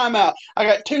official timeout. I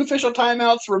got 2 official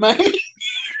timeouts remaining."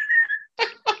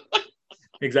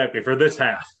 Exactly for this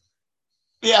half.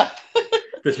 Yeah.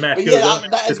 This match But goes yeah, over,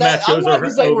 this match I goes like over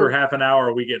because they were. half an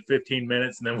hour. We get 15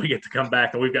 minutes, and then we get to come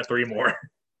back, and we've got 3 more.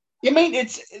 I mean,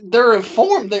 they're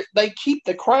informed. They keep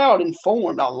the crowd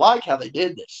informed. I like how they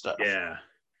did this stuff. Yeah,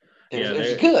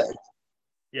 It's good.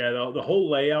 Yeah, the whole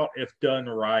layout, if done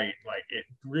right, like it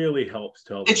really helps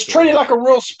tell the It's story. treated like a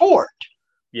real sport.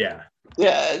 Yeah,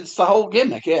 Yeah, it's the whole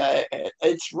gimmick. Yeah,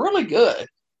 it's really good.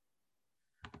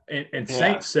 and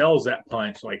Saint sells that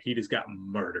punch like he just got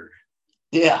murdered.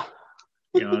 Yeah.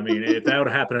 You know, I mean, if that would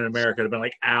have happened in America, it'd have been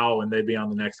like, ow, and they'd be on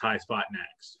the next high spot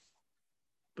next.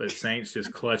 But Saint's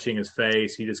just clutching his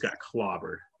face. He just got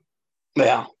clobbered.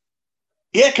 Yeah.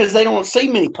 Yeah, because they don't see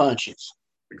many punches.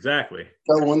 Exactly.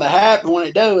 So when they happen, when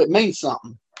they do, it means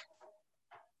something.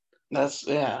 That's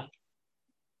yeah.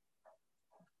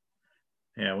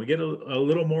 Yeah, we get a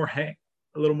little more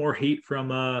heat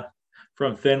from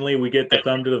Finley. We get the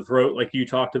thumb to the throat like you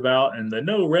talked about, and the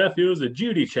no ref, it was a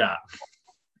Judy chop.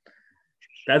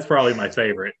 That's probably my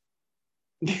favorite.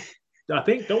 I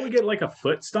think don't we get like a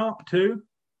foot stomp too?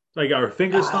 Like our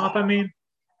finger stomp, I mean.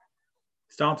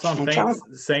 Stomps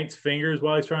on Saint's fingers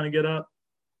while he's trying to get up.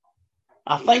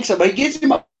 I think so, but he gets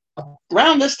him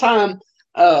around this time.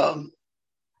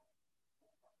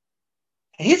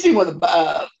 He hits him with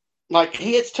like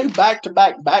he hits 2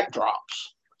 back-to-back backdrops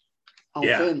on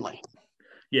Finley.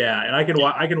 Yeah, and I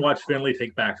can watch Finley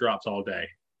take backdrops all day.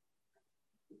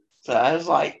 So I was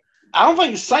like, I don't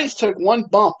think the Saints took 1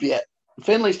 bump yet.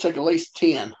 Finley's took at least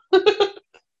 10.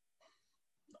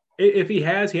 If he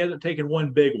hasn't taken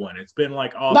 1 big one. It's been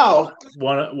like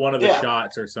one of the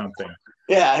shots or something.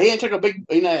 Yeah, he ain't took a big,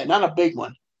 not a big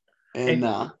one. And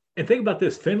think about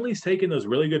this: Finley's taking those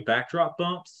really good backdrop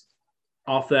bumps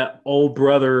off that old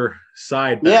brother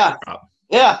side backdrop.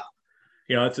 Yeah.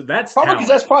 You know, that's probably because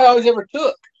that's probably all he's ever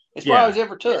took. It's probably all he's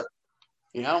ever took.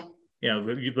 You know. Yeah,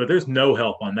 but there's no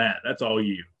help on that. That's all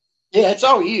you. Yeah, it's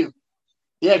all you.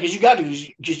 Yeah, because you got to,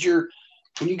 because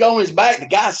when you go in his back, the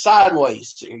guy's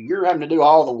sideways. So you're having to do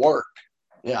all the work.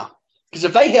 Yeah. Because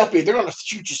if they help you, they're going to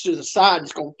shoot you to the side and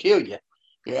it's going to kill you.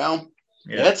 You know?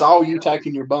 Yeah. That's all you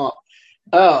taking your bump.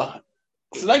 So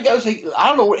that goes, I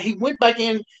don't know, he went back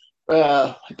in.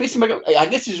 He pieced him back up. I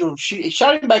guess he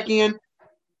shot him back in.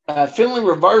 Finley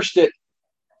reversed it.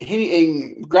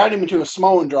 He grabbed him into a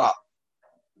Samoan drop.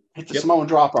 Hit the Samoan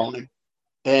drop on him.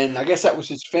 And I guess that was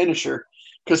his finisher.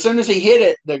 Because as soon as he hit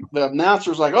it, the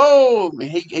announcer was like, "Oh!"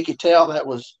 He could tell that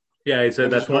was. Yeah, he said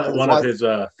that's one of his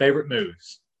favorite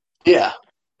moves. Yeah,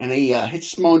 and he hit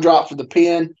Samoan drop for the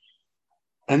pin,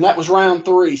 and that was round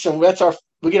 3. So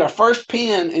we get our first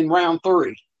pin in round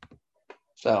 3.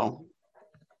 So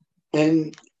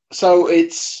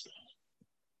it's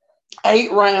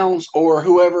 8 rounds, or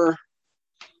whoever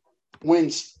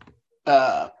wins 2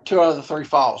 out of the 3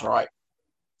 falls, right?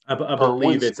 I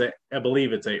believe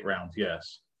it's 8 rounds.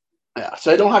 Yes. Yeah, so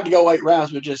they don't have to go 8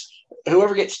 rounds, but just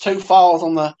whoever gets 2 falls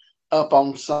up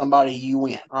on somebody, you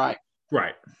win, right?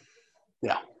 Right.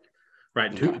 Yeah.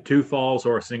 Right. Two falls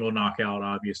or a single knockout,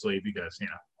 obviously, because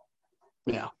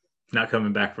yeah, not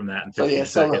coming back from that in 15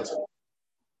 seconds.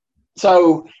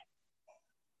 So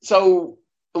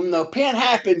when the pin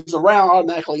happens, the round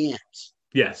automatically ends.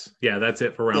 Yes. Yeah, that's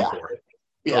it for round 4.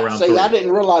 Yeah. See, 3. I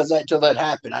didn't realize that until that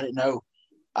happened. I didn't know.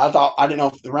 I didn't know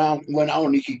if the round went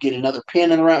on, you could get another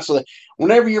pin in the round. So that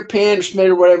whenever you're pinned or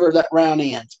submitted or whatever, that round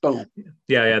ends. Boom.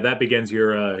 Yeah. That begins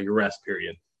your rest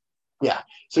period. Yeah.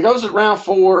 So it goes to round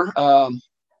 4.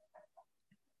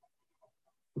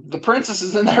 The princess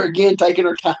is in there again, taking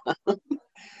her time.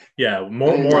 Yeah,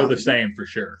 more of the same for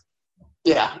sure.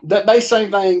 Yeah, that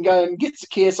same thing. Gets a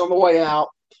kiss on the way out.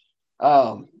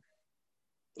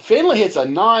 Finley hits a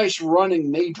nice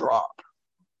running knee drop.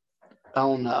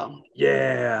 Oh no!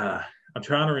 Yeah, I'm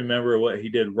trying to remember what he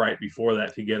did right before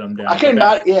that to get him down. I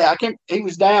can't. He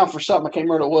was down for something. I can't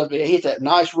remember what it was, but he hit that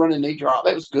nice running knee drop.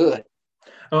 That was good.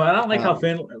 Oh, and I don't like how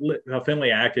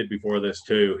Finley acted before this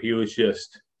too. He was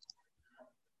just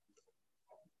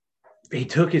he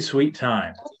took his sweet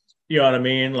time. You know what I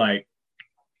mean? Like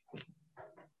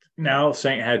now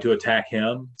Saint had to attack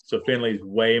him, so Finley's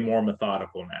way more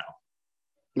methodical now.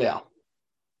 Yeah.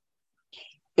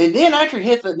 And then after he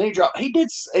hit the knee drop, he did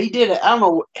I don't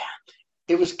know,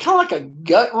 it was kind of like a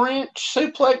gut wrench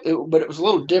suplex, but it was a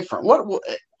little different.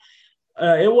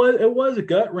 It was a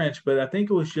gut wrench, but I think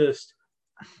it was just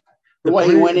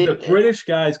the British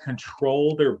guys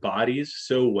control their bodies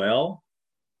so well.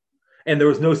 And there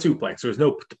was no suplex. There was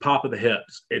no pop of the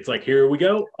hips. It's like, here we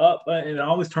go, up. And it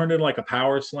almost turned into like a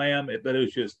power slam. But it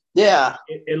was just,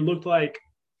 it looked like,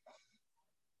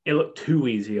 it looked too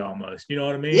easy almost. You know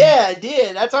what I mean? Yeah, it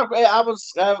did. That's I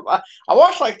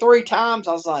watched like 3 times.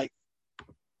 I was like,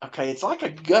 okay, it's like a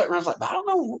gut. And I was like, I don't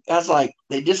know. I was like,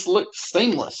 they just look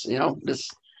seamless,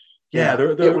 just. Yeah,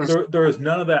 there was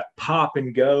none of that pop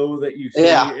and go that you see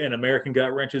in American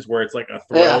gut wrenches where it's like a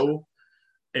throw. Yeah.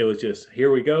 It was just,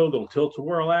 here we go, little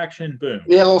tilt-a-whirl action, boom.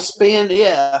 Yeah, a little spin,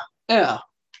 yeah. That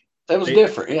was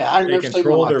different. Yeah, they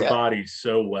control their bodies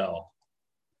so well.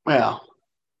 Yeah.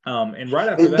 And right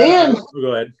after that,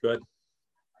 go ahead.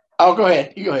 Oh, go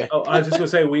ahead. You go ahead. I was just gonna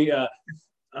say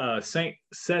Saint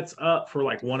sets up for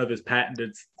like one of his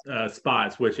patented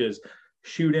spots, which is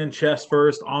shoot in chest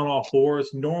first on all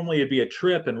fours. Normally it'd be a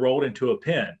trip and rolled into a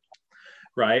pin,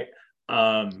 right?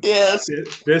 Yes.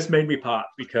 This made me pop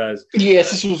because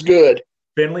this was good.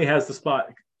 Finley has the spot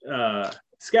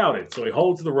scouted, so he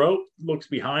holds the rope, looks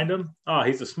behind him. Oh,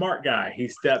 he's a smart guy. He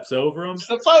steps over him.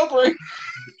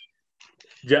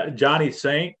 Johnny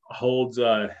Saint holds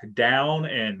down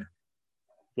and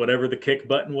whatever the kick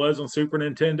button was on Super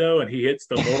Nintendo, and he hits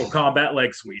the Mortal Kombat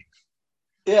leg sweep.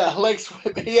 Yeah, leg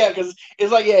sweep. Yeah, because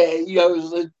it's like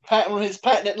one of his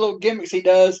patented little gimmicks he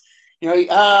does.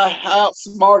 I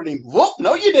outsmarted him. Whoop!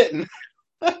 No, you didn't.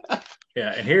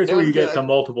 Yeah, and here's where you get the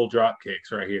multiple drop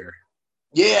kicks right here.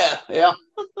 Yeah.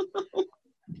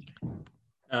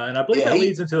 And I believe that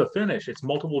leads into the finish. It's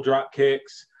multiple drop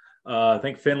kicks. I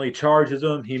think Finley charges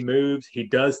him. He moves. He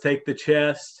does take the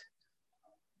chest.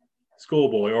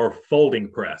 Schoolboy or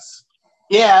folding press.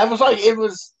 Yeah, it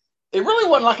really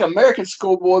wasn't like an American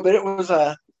schoolboy, but it was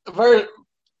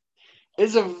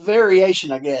it's a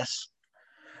variation, I guess.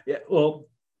 Yeah, well,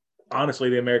 honestly,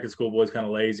 the American schoolboy is kind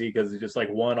of lazy because it's just like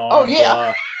one arm. Oh,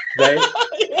 yeah.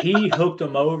 He hooked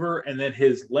him over, and then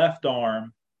his left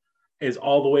arm is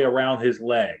all the way around his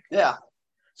leg. Yeah.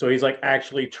 So he's like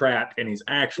actually trapped, and he's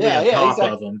actually on top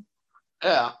of him.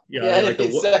 Yeah. Like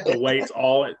the weight's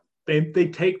all. They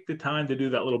take the time to do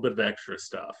that little bit of extra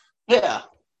stuff. Yeah.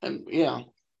 And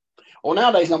well,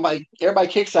 nowadays everybody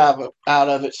kicks out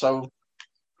of it, so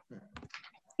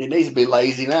it needs to be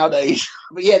lazy nowadays.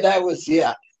 But that was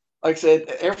like I said,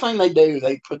 everything they do,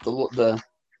 they put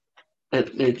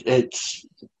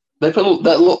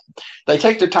they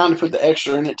take their time to put the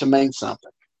extra in it to mean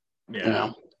something.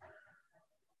 Yeah.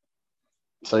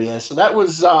 So that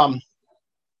was so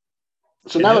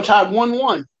now they're tied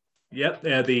 1-1. Yep,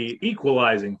 the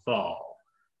equalizing fall.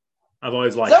 I've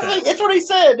always liked that. That's what he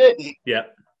said, didn't he?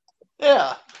 Yep.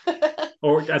 Yeah.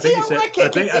 Or I think he said.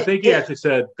 I think he actually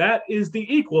said that is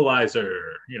the equalizer.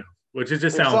 Which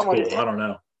just sounds cool. I don't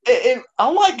know. I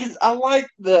like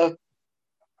the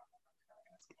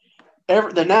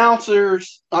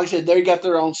announcers. Like I said, they got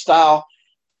their own style.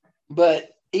 But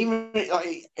even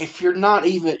if you're not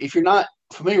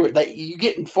familiar with that, you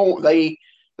get informed. They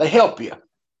help you.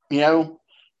 The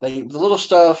little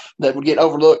stuff that would get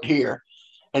overlooked here,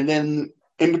 and then.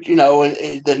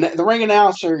 The ring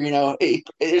announcer,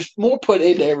 it's more put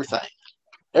into everything.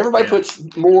 Everybody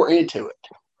puts more into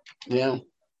it.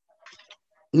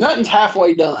 Nothing's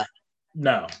halfway done.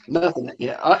 No, nothing.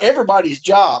 Yeah, everybody's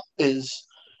job is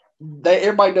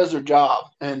everybody does their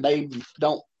job and they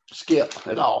don't skip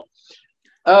at all.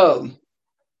 And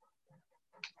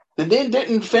then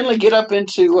didn't Finley get up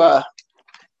into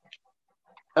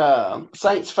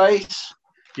Saint's face?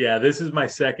 Yeah, this is my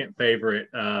second favorite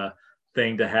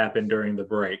thing to happen during the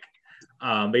break.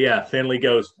 But Finley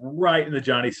goes right in the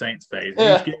Johnny Saint's face.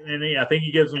 Yeah. I think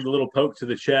he gives him the little poke to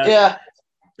the chest. Yeah.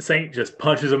 Saint just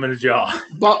punches him in the jaw.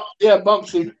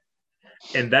 Bumps him.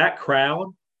 And that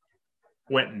crowd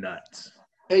went nuts.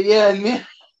 Yeah, and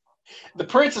the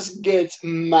princess gets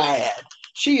mad.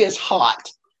 She is hot.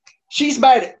 She's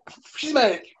mad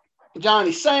at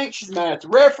Johnny Saint. She's mad at the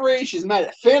referee. She's mad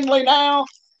at Finley now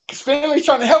because Finley's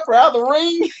trying to help her out of the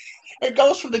ring. It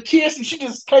goes for the kiss, and she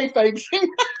just kayfabes him.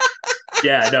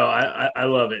 Yeah, no, I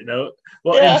love it. No,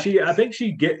 well, and Yeah, I think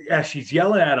she's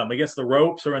yelling at him against the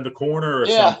ropes or in the corner or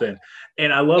yeah, something.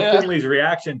 And I love yeah, Finley's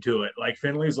reaction to it. Like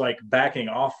Finley's like backing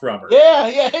off from her. yeah,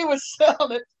 yeah. He was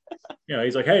selling it. You know,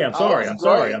 he's like, "Hey, I'm Oh, it sorry, was I'm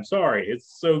sorry, great. I'm sorry."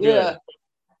 It's so good. Yeah,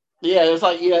 yeah. It was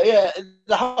like, yeah, yeah.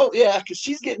 The whole, yeah, because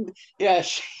she's getting, yeah,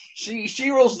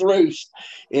 she rules the roost,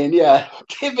 and yeah,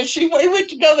 but she we went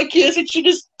to go to kiss, and she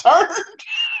just turned.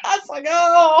 I was like,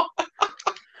 oh,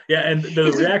 Yeah, and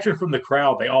the reaction from the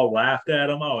crowd, they all laughed at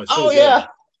him. Oh, it's so oh good. yeah.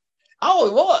 Oh,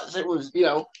 it was. It was,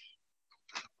 the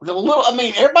little. I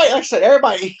mean, everybody. Like I said,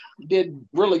 everybody did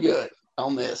really good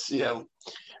on this.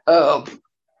 Oh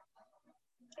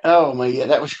man, yeah,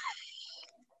 that was.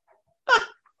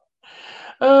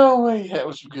 Oh man, that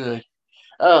was good.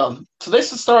 So this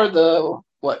is the start of the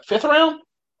what, fifth round?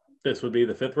 This would be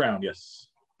the fifth round. Yes.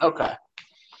 Okay.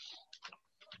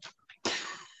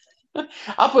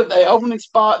 I put the opening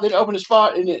spot, then open the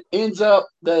spot, and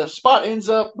the spot ends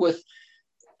up with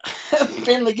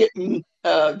Finley getting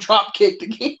drop kicked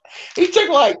again. He took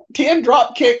like 10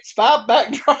 drop kicks, 5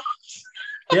 back drops.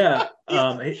 Yeah.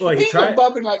 He He's been tried.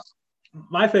 bumping like,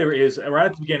 My favorite is right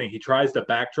at the beginning. He tries to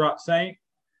backdrop Saint.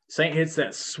 Saint hits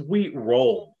that sweet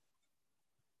roll.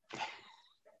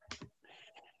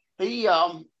 he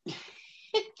oh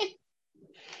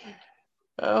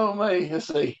man, let's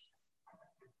see.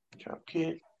 Drop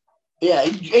kick. Yeah,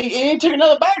 he took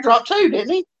another backdrop too,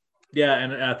 didn't he? Yeah,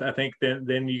 and I think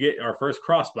then you get our first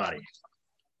crossbody,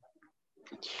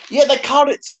 Yeah, they called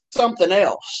it something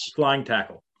else. flying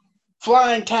tackle.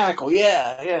 Flying tackle,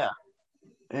 yeah, yeah.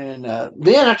 And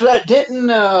then after that, didn't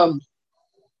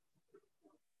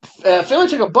Philly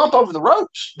took a bump over the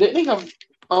ropes, didn't he?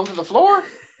 Onto the floor?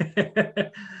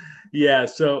 Yeah,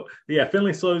 so yeah,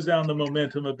 Finley slows down the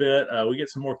momentum a bit. We get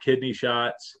some more kidney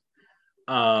shots.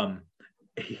 And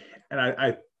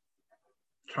I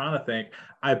trying to think.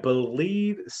 I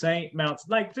believe Saint mounts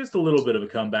like just a little bit of a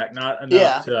comeback, not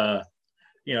enough to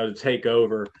to take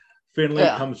over. Finley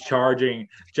comes charging.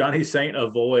 Johnny Saint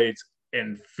avoids,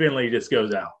 and Finley just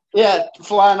goes out. Yeah,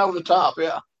 flying over the top.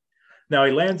 Yeah. Now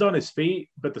he lands on his feet,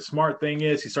 but the smart thing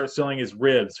is he starts feeling his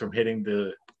ribs from hitting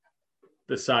the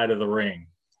side of the ring.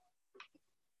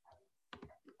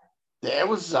 Yeah, it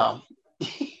was.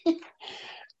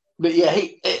 But yeah,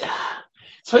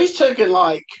 so he's taken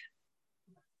like,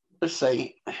 let's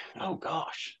see, oh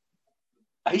gosh,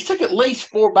 he's took at least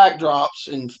 4 backdrops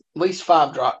and at least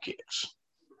 5 drop kicks,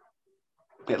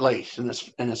 at least in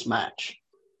this match.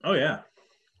 Oh yeah,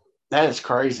 that is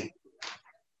crazy.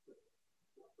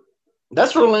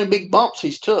 That's really big bumps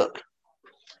he's took.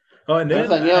 Oh, and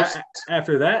then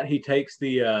after that, he takes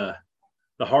the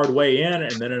hard way in,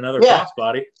 and then another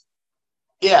crossbody.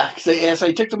 Yeah, so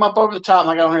he took them up over the top,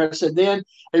 like I on here. I said, then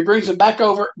he brings them back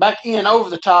in over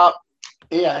the top.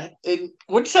 Yeah, and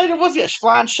what'd you say there was? A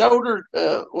flying shoulder.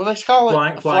 What they call it?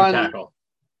 Flying tackle.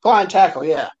 Flying tackle.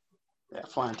 Yeah,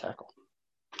 flying tackle.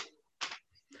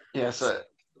 Yeah, so.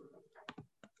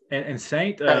 And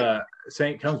Saint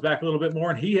comes back a little bit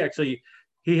more, and he hits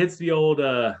the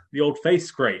old face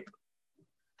scrape,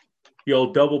 the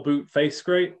old double boot face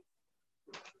scrape.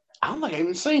 I don't think I've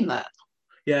even seen that.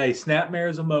 Yeah, he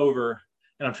snapmares him over,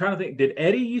 and I'm trying to think. Did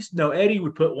Eddie Eddie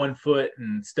would put one foot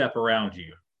and step around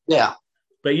you. Yeah,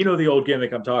 but you know the old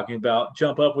gimmick I'm talking about: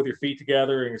 jump up with your feet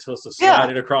together, and you're supposed to slide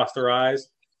it across their eyes.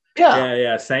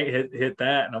 Yeah. Saint hit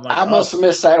that, and I'm like, I must have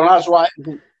missed that when I was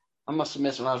writing. I must have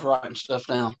missed when I was writing stuff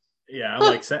down. Yeah, I'm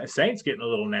like, Saint's getting a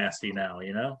little nasty now,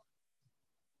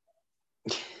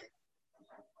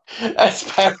 That's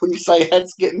bad when you say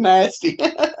that's getting nasty.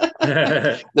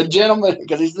 The gentleman,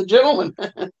 because he's the gentleman.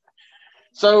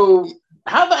 So,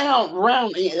 how about the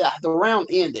round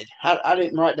ended? I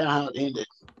didn't write down how it ended.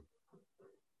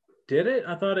 Did it?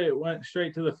 I thought it went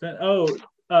straight to the fin. Oh,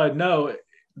 no.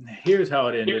 Here's how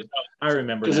it ended. I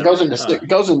remember because it goes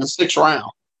into 6th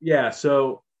round. Yeah.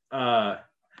 So,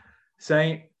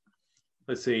 Saint.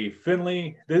 Let's see.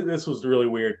 Finley. This was really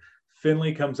weird.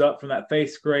 Finley comes up from that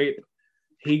face scrape.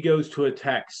 He goes to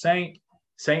attack Saint.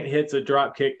 Saint hits a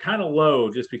drop kick kind of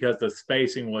low just because the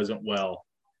spacing wasn't well.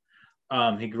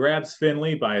 He grabs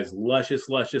Finley by his luscious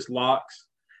locks,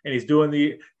 and he's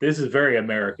doing this is very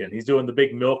American. He's doing the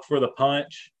big milk for the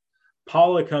punch.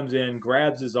 Paula comes in,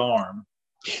 grabs his arm.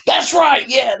 That's right.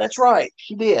 Yeah, that's right.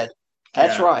 She did.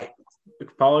 That's right.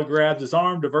 Paula grabs his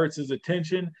arm, diverts his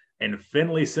attention, and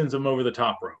Finley sends him over the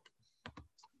top rope.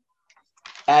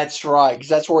 That's right, because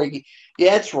that's where he.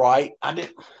 Yeah, that's right. I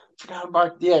forgot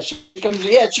about. Yeah, she comes.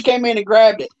 Yeah, she came in and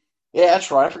grabbed it. Yeah,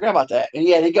 that's right. I forgot about that. And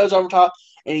yeah, he goes over top,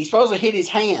 and he's supposed to hit his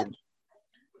hand.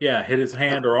 Yeah, hit his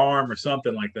hand or arm or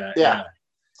something like that. Yeah.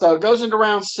 So it goes into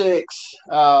round 6.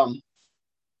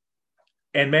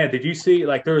 And man, did you see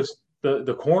like there's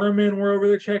the cornermen were over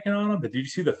there checking on him, but did you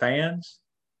see the fans?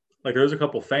 Like there was a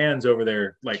couple fans over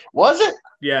there, like Was it?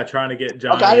 yeah, trying to get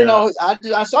Johnny. Okay, I didn't know.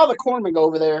 I saw the cornerman go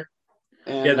over there.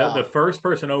 And, yeah, the first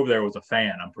person over there was a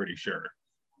fan. I'm pretty sure.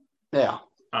 Yeah.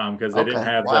 Because they didn't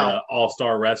have the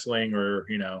All-Star Wrestling or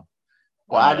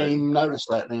Well, I didn't even notice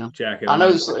that now. Jacket. I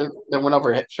noticed they went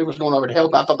over. She was going over to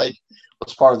help. I thought they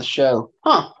was part of the show.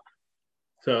 Huh.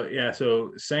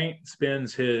 So Saint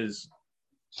spends his.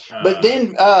 But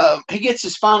then he gets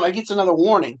his final. He gets another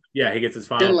warning. Yeah, he gets his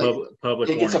final public.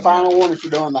 He gets a final warning for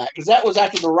doing that because that was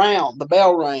after the round. The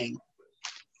bell rang.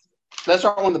 That's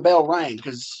right when the bell rang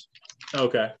because.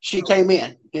 Okay. She came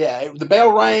in. Yeah, the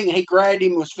bell rang. He grabbed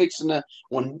him. Was fixing to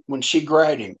when she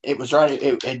grabbed him. It was right.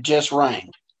 It just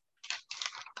rang.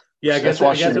 Yeah, I guess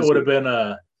it would have been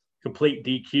a complete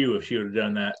DQ if she would have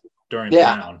done that during the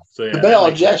round. So yeah, the bell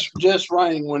just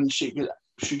rang when she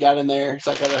got in there. It's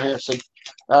like over here. So,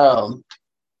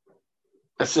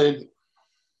 I said,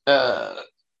 yeah,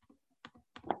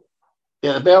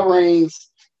 the bell rings.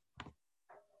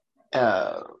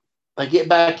 They get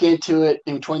back into it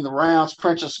in between the rounds.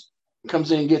 Princess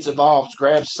comes in and gets involved,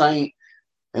 grabs Saint,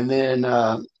 and then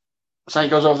Saint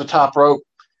goes over the top rope,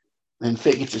 and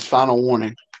Fit gets his final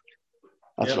warning.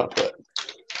 That's what I put.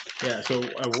 Yeah, so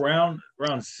round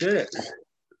 6.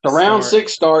 So round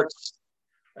 6 starts.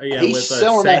 He's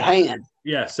selling that hand.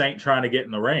 Yeah, Saint trying to get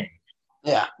in the ring.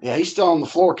 Yeah, he's still on the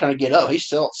floor trying to get up. He's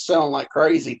still selling like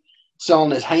crazy,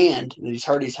 selling his hand, and he's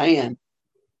hurt his hand.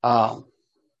 So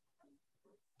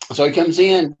he comes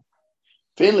in,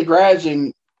 Finley grabs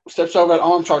him, steps over that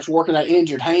arm, starts working that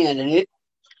injured hand, and it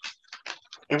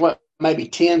went maybe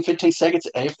 10, 15 seconds,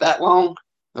 if that long,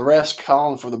 the ref's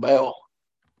calling for the bell.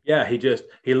 Yeah, he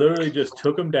literally just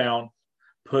took him down,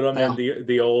 put him in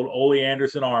the old Ole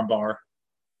Anderson armbar.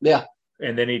 Yeah.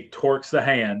 And then he torques the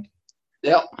hand.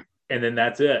 Yep. And then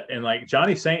that's it. And like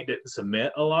Johnny Saint didn't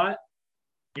submit a lot.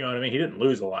 You know what I mean? He didn't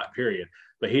lose a lot, period.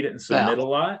 But he didn't submit a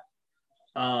lot.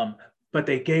 But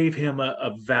they gave him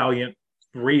a valiant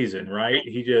reason, right?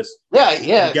 He just he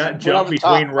got jumped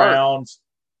between rounds,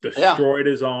 destroyed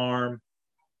his arm.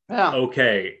 Yeah.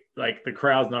 Okay. Like the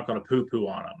crowd's not going to poo-poo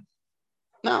on him.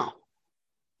 No,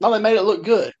 they made it look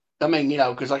good. I mean,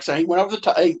 because like I said, he went over the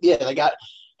top.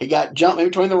 He got jumped in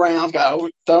between the rounds, thrown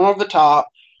over the top,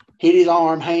 hit his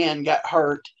arm, hand, got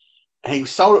hurt, and he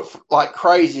sold it like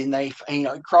crazy. And they, he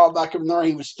crawled back up in there.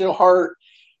 He was still hurt.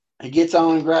 He gets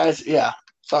on and grabs. Yeah.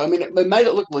 So I mean, it made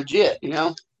it look legit.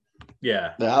 Yeah.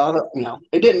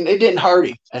 It didn't hurt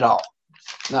him at all.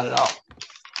 Not at all.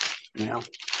 And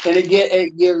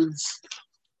it gives.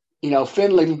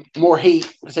 Finley more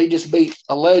heat because he just beat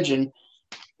a legend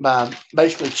by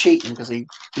basically cheating because he,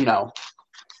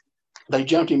 they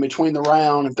jumped him between the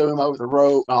round and threw him over the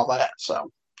rope and all that.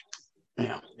 So,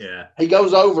 he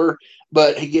goes over,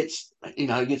 but he gets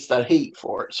that heat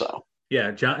for it. So, yeah,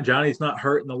 Johnny's not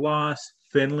hurt in the loss.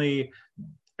 Finley,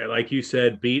 like you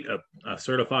said, beat a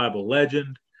certifiable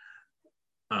legend.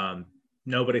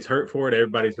 Nobody's hurt for it.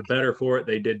 Everybody's the better for it.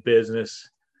 They did business.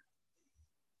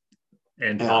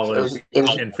 And Paula's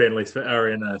in Finley's or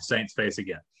in Saint's face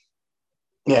again.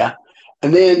 Yeah,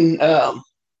 and then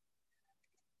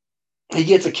he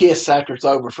gets a kiss after it's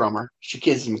over from her. She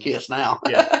kisses him a kiss now.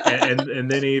 Yeah, and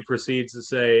then he proceeds to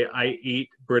say, "I eat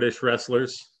British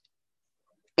wrestlers,"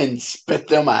 and spit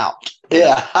them out.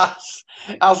 Yeah, I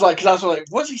was like, because I was like,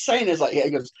 what's he saying? Is like,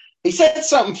 he goes, he said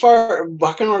something for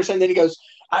I can't understand. Then he goes,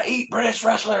 "I eat British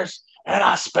wrestlers." And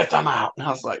I spit them out. And I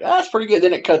was like, that's pretty good.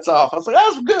 Then it cuts off. I was like,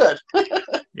 that was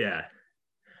good. Yeah.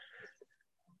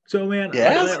 So, man,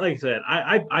 like I said,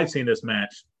 I've seen this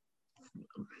match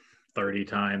 30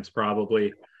 times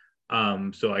probably.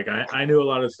 So, like, I knew a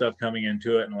lot of stuff coming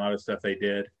into it and a lot of stuff they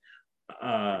did.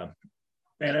 And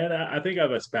I think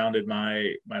I've expounded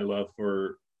my love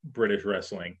for British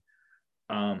wrestling.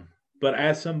 But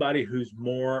as somebody who's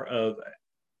more of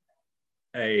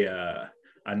a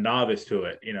novice to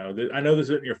it, I know this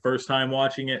isn't your first time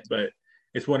watching it, but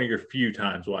it's one of your few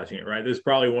times watching it, right? This is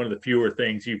probably one of the fewer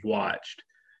things you've watched.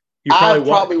 You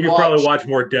probably watch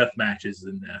more death matches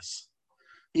than this.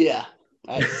 Yeah.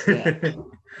 But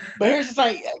here's the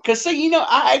thing, because see,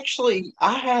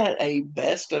 I had a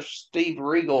best of Steve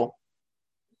Regal,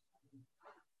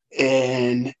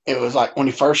 and it was like when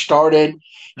he first started,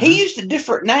 he used a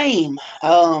different name.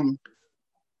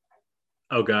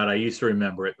 Oh, God, I used to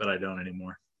remember it, but I don't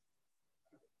anymore.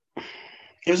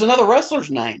 It was another wrestler's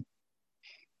name.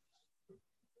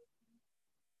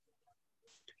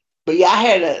 But yeah, I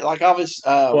had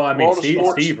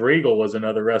Steve Regal was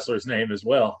another wrestler's name as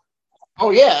well.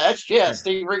 Oh, yeah,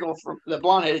 Steve Regal, from the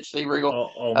blonde-headed Steve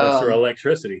Regal. Oh, Mr.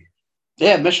 Electricity.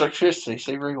 Yeah, Mr. Electricity,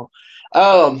 Steve Regal.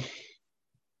 Um,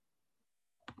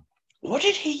 what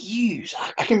did he use?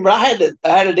 I can. I had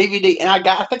a DVD, and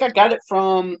I think I got it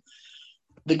from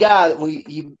the guy that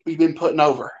you've been putting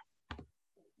over.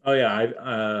 Oh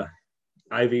yeah,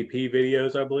 IVP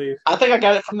videos, I believe. I think I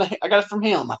got it from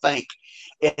him. I think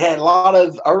it had a lot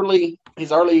of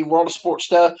his early World of Sport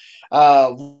stuff.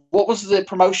 What was the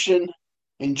promotion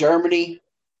in Germany?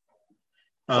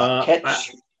 Like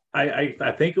Catch.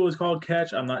 I think it was called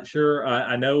Catch. I'm not sure.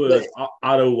 I know it But was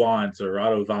Otto Wanz or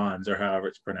Otto Vons or however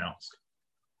it's pronounced.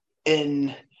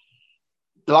 in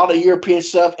a lot of European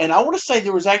stuff, and I want to say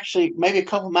there was actually maybe a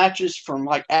couple matches from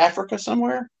like Africa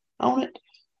somewhere on it.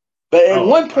 But at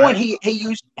one point, he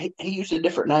used a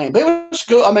different name. But it was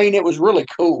cool. I mean, it was really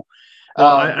cool. Well,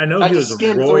 I know he was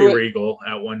Roy Regal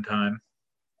at one time.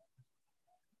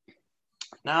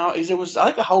 No, it was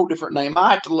like a whole different name.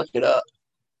 I have to look it up.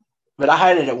 But I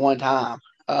had it at one time.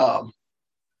 But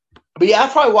yeah, I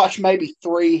probably watched maybe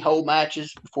 3 whole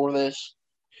matches before this.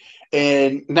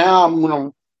 And now I'm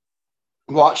going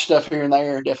to watch stuff here and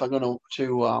there. Definitely going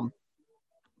to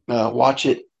watch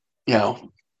it,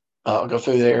 go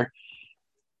through there.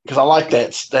 Because I like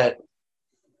that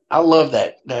I love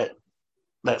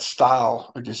that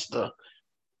style, or just the,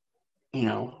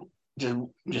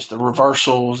 just the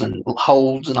reversals and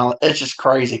holds and all. It's just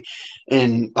crazy.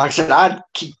 And like I said, I'd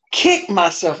kick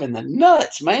myself in the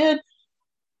nuts, man.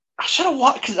 I should have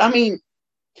watched, because I mean,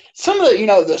 some of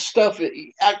the, the stuff that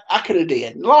I could have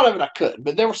did. A lot of it I couldn't,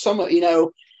 but there was some,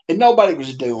 and nobody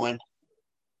was doing.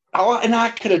 And I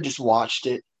could have just watched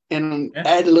it and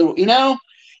add a little,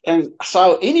 And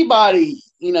so anybody,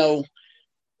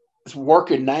 is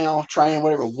working now, training,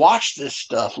 whatever, watch this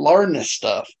stuff, learn this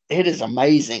stuff. It is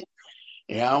amazing,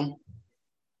 And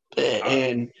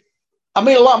I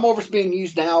mean, a lot more of it's being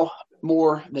used now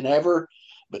more than ever,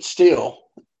 but still,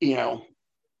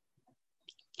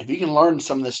 if you can learn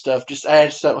some of this stuff, just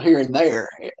add stuff here and there.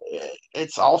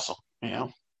 It's awesome,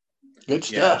 Good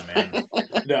stuff. Yeah, man.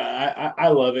 No, I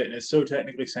love it, and it's so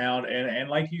technically sound. And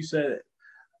like you said,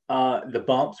 the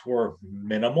bumps were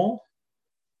minimal.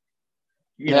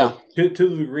 To the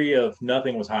degree of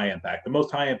nothing was high impact. The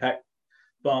most high impact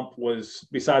bump was,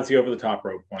 besides the over the top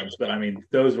rope ones, but I mean,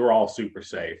 those were all super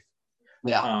safe.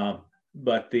 Yeah.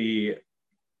 But the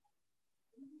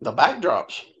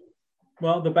backdrops.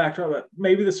 Well, the backdrop,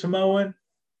 maybe the Samoan.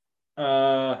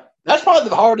 That's probably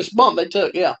the hardest bump they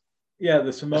took. Yeah. Yeah,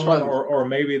 the Samoan, or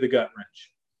maybe the gut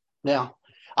wrench. Yeah.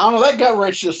 I don't know. That gut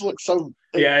wrench just looks so.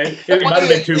 Yeah, it might have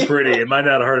been too pretty. It might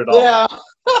not have hurt at all. Yeah.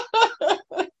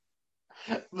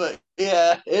 But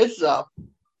yeah, it's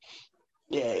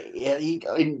they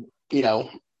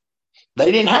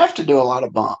didn't have to do a lot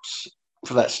of bumps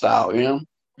for that style,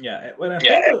 Yeah, well,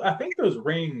 I think those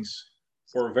rings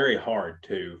were very hard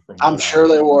too. I'm sure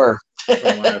they were.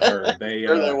 From what I've heard, they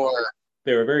were.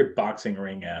 They were very boxing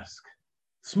ring-esque,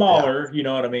 smaller. You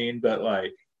know what I mean? But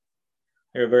like,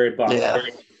 they were very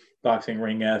boxing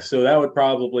ring-esque. So that would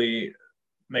probably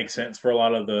make sense for a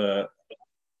lot of the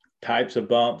types of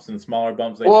bumps and smaller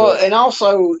bumps. And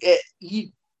also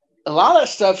a lot of that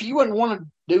stuff you wouldn't want to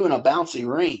do in a bouncy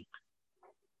ring.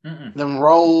 Them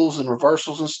rolls and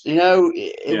reversals, and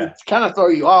it would kind of throw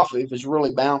you off if it's really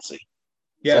bouncy.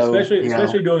 Yeah, so,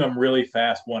 especially doing them really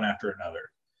fast one after another.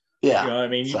 Yeah, you know what I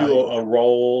mean. You do a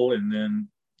roll and then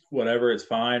whatever, it's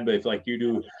fine. But if like you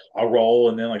do a roll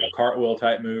and then like a cartwheel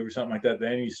type move or something like that,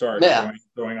 then you start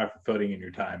throwing off your footing and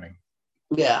your timing.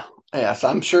 Yeah, so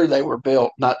I'm sure they were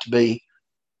built not to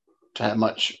have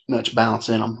much bounce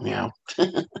in them. Yeah.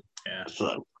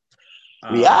 So.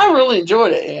 I really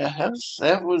enjoyed it. Yeah,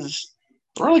 that was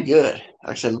really good.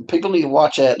 Like I said, people need to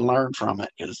watch that and learn from it,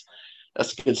 because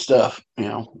that's good stuff,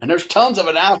 And there's tons of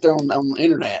it out there on the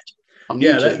internet.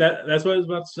 That's what I was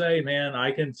about to say, man.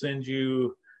 I can send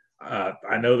you.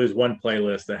 I know there's one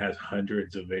playlist that has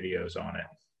hundreds of videos on it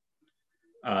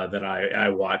that I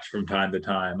watch from time to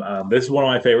time. This is one of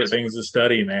my favorite things to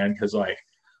study, man, because like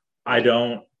I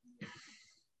don't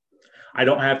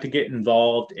have to get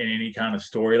involved in any kind of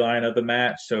storyline of the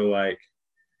match. So like,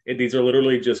 these are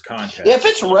literally just contests. Yeah, if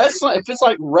it's wrestling, if it's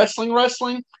like wrestling,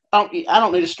 I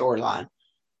don't need a storyline.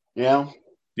 Yeah.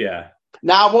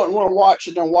 Now I wouldn't want to watch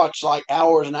it and watch like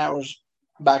hours and hours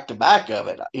back to back of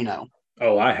it.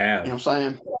 Oh, I have. You know what I'm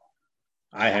saying?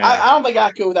 I have. I don't think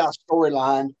I could without a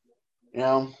storyline.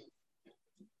 So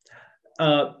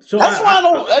that's why I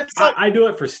don't. That's I do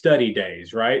it for study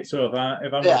days, right? So if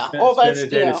I'm spend a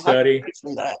day to study,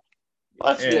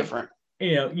 that's different.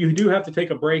 You do have to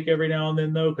take a break every now and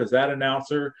then, though, because that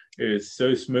announcer is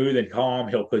so smooth and calm,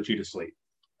 he'll put you to sleep.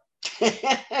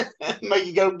 Make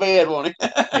you go to bed, won't he?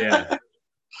 Yeah.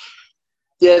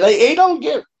 Yeah, he don't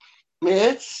get.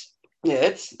 It's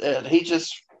he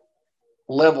just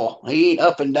level. He ain't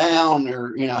up and down,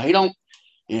 or he don't.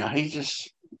 He's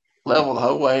just level the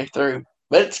whole way through.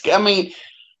 But I mean,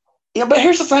 But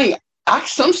here's the thing.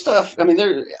 Some stuff. I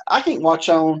mean, I can't watch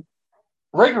on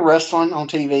regular wrestling on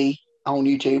TV on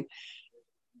YouTube.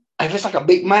 If it's like a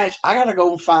big match, I gotta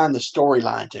go and find the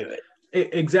storyline to it.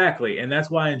 Exactly, and that's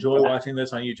why I enjoy watching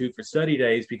this on YouTube for study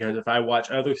days, because if I watch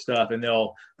other stuff and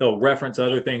they'll reference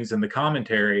other things in the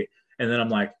commentary, and then I'm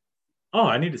like, oh,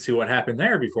 I need to see what happened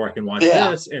there before I can watch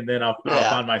this, and then I'll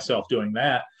find myself doing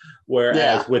that.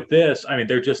 Whereas with this, I mean,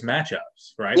 they're just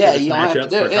matchups, right? Yeah, they're just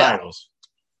matchups for titles.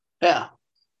 Yeah.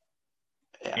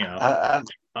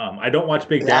 I don't watch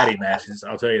Big Daddy matches.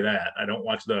 I'll tell you that. I don't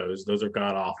watch those. Those are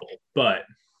god awful. But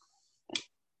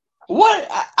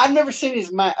I've never seen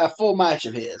a full match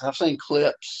of his. I've seen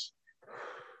clips.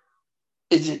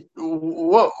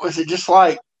 What was it just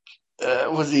like?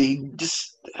 Was he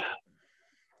just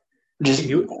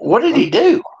what did he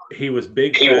do? He was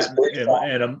big.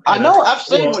 I know. I've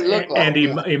seen what he looked like. And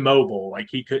immobile. Like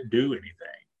he couldn't do anything.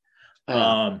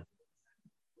 Yeah.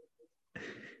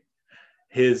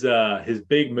 His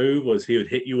big move was he would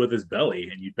hit you with his belly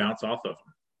and you'd bounce off of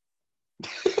him.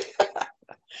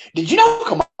 Did you know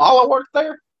Kamala worked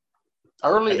there?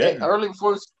 Early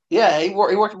before. He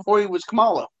worked before he was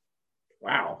Kamala.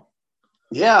 Wow.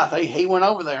 Yeah, he went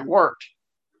over there and worked.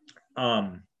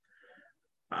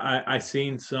 I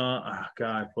seen some. Oh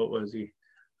God, what was he?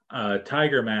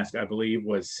 Tiger Mask, I believe,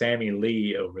 was Sammy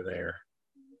Lee over there.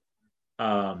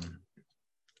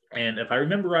 And if I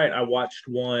remember right, I watched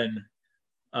one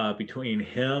between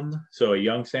him, so a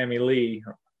young Sammy Lee,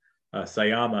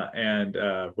 Sayama, and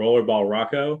Rollerball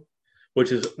Rocco,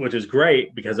 which is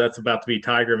great because that's about to be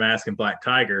Tiger Mask and Black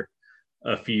Tiger,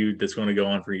 a feud that's going to go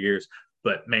on for years.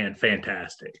 But man,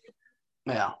 fantastic.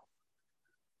 Yeah.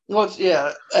 Well,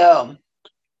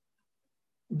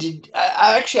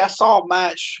 I saw a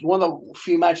match, one of the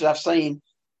few matches I've seen.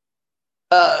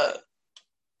 They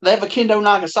have a Kendo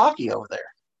Nagasaki over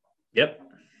there. Yep.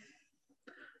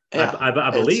 Yeah,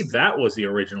 I believe that was the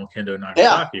original Kendo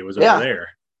Nagasaki. It was over there.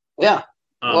 Yeah.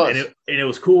 And it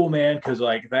was cool, man, because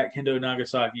like that Kendo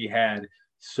Nagasaki had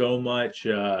so much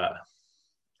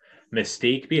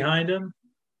mystique behind him.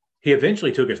 He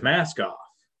eventually took his mask off.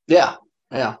 Yeah.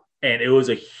 Yeah. And it was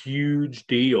a huge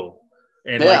deal.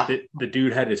 And like the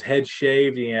dude had his head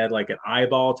shaved. And he had like an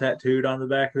eyeball tattooed on the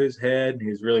back of his head. And he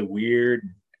was really weird.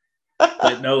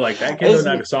 But no, like that Kendo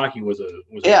Nagasaki was a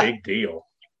big deal.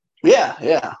 Yeah.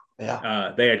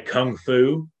 They had Kung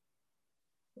Fu,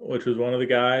 which was one of the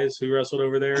guys who wrestled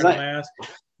over there in a mask.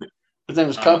 His name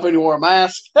was Kung Fu, and he wore a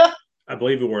mask. I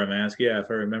believe he wore a mask, if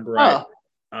I remember right.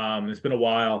 It's been a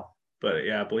while, but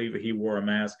I believe he wore a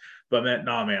mask. But man,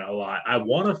 a lot. I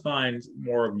want to find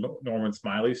more of Norman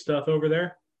Smiley's stuff over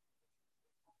there.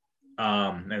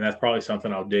 And that's probably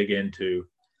something I'll dig into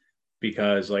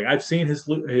because like I've seen his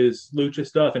lucha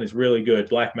stuff and it's really good.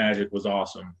 Black Magic was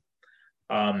awesome.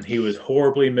 He was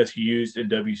horribly misused in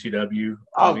WCW,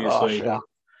 obviously. Oh,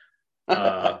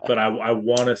 gosh, but I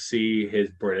want to see his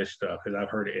British stuff because I've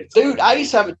heard it. Dude, I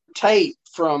used to have a tape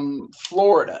from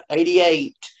Florida,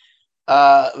 '88.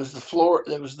 It was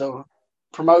the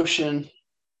promotion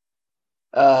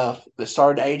that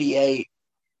started '88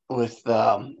 with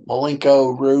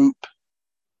Malenko, Roop.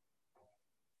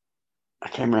 I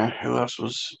can't remember who else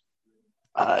was.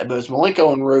 It was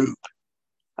Malenko and Roop.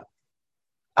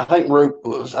 I think it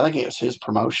was his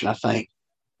promotion, I think.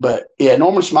 But yeah,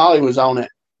 Norman Smiley was on it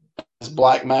as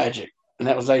Black Magic, and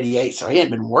that was '88, so he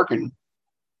hadn't been working.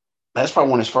 That's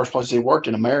probably one of his first places he worked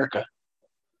in America.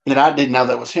 And I didn't know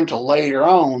that was him till later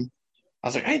on. I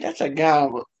was like, hey, that's a guy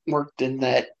who worked in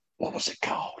that. What was it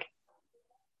called?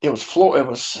 It was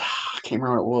I can't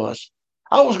remember what it was.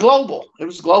 Oh, it was Global. It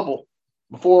was Global.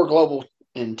 Before Global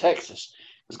in Texas.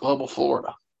 It was Global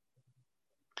Florida.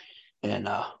 And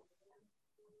I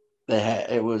think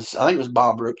it was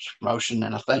Bob Roop's promotion,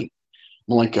 and I think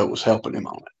Malenko was helping him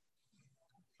on it.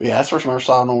 But yeah, that's the first time I ever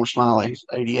saw Norman Smiley,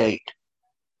 '88,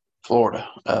 Florida,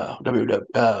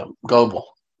 Global.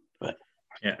 But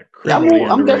yeah,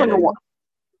 I'm definitely one.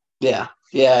 Yeah.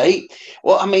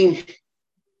 I mean,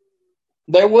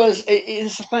 there was.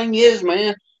 The thing is,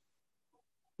 man,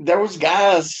 there was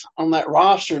guys on that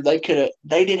roster. They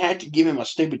didn't have to give him a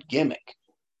stupid gimmick.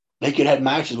 They could have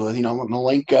matches with, with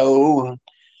Malenko.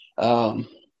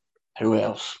 Who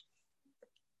else?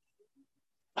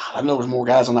 I know there was more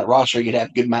guys on that roster you could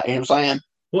have good match. You know what I'm saying?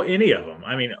 Well, any of them.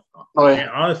 I mean,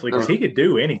 honestly, because he could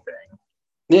do anything.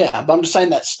 Yeah, but I'm just saying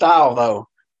that style, though,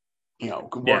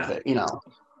 could work.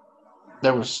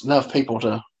 There was enough people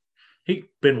to.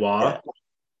 Benoit.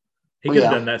 He could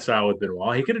have done that style with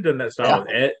Benoit. He could have done that style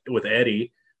with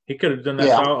Eddie. He could have done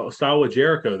that style with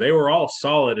Jericho. They were all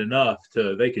solid enough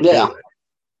they could do it.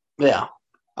 Yeah.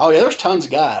 Oh yeah, there's tons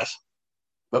of guys.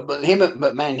 But him and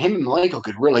Malenko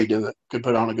could really do it. Could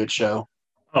put on a good show.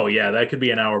 Oh yeah, that could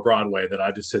be an hour Broadway that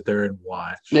I just sit there and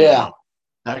watch. Yeah,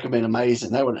 that could have been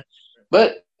amazing. That would,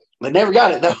 but they never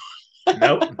got it though.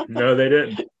 Nope, no, they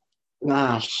didn't.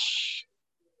 Nah,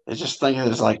 I just thinking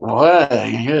it's like what?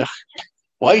 Yeah.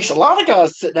 Waste. A lot of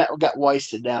guys got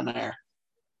wasted down there.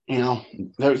 You know,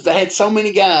 they had so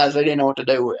many guys they didn't know what to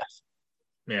do with.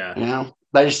 Yeah, you know,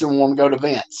 they just didn't want to go to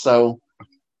events. So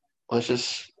let's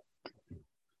just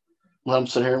let them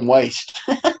sit here and waste.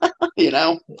 you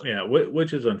know. Yeah,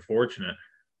 which is unfortunate.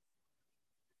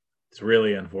 It's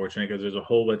really unfortunate because there's a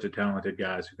whole bunch of talented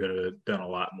guys who could have done a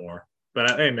lot more.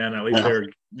 But hey, man, at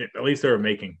least they were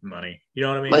making money. You know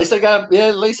what I mean? At least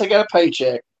they got a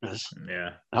paycheck.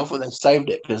 Yeah. Hopefully they saved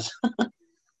it because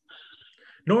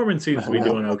Norman seems to be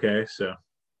doing okay. So.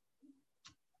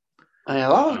 A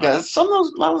lot of those guys. A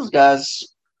lot of those guys.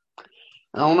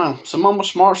 I don't know. Some of them were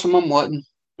smart. Some of them wasn't.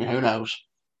 Who knows?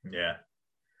 Yeah.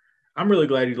 I'm really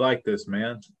glad you like this,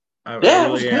 man. I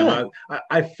really am.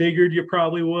 I figured you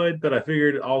probably would, but I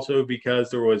figured also because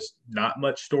there was not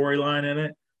much storyline in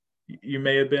it, you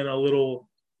may have been a little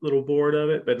bored of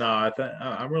it. But no,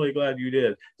 I'm really glad you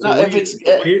did. So no, here's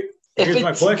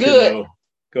my question good, though.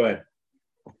 Go ahead.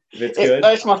 If it's good,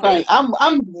 that's my thing.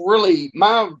 I'm really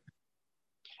I'm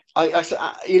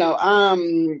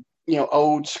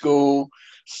old school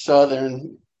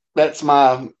Southern. That's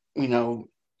my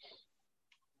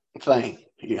thing.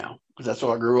 Because that's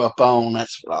what I grew up on.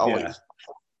 That's what I always. Yeah.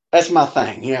 That's my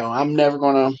thing. I'm never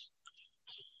gonna.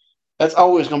 That's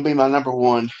always gonna be my number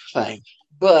one thing.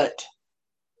 But,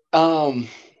 I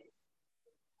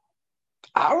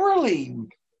really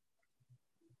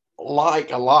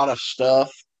like a lot of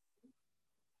stuff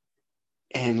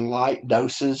in light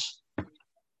doses.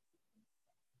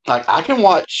 Like I can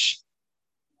watch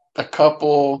a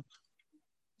couple,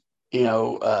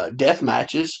 death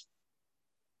matches,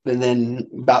 and then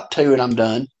about two, and I'm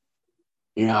done.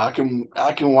 I can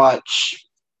watch.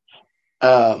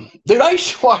 Dude, I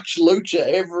used to watch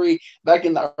Lucha back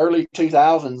in the early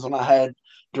 2000s when I had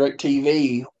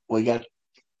DirecTV. We got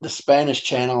the Spanish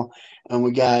channel, and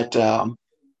we got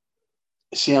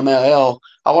CMLL.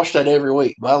 I watched that every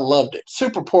week, but I loved it.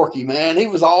 Super Porky, man, he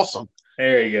was awesome.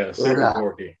 There you go, Super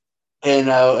Porky. And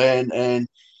I'm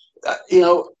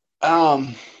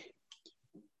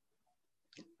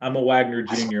a Wagner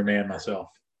Jr. man myself.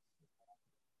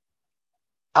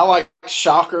 I like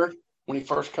Shocker when he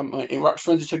first come. When he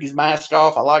took his mask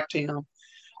off, I liked him.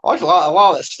 I liked a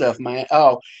lot of that stuff, man.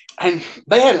 Oh, and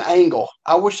they had an angle.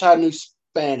 I wish I knew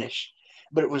Spanish,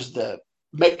 but it was the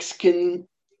Mexican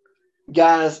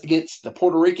guys against the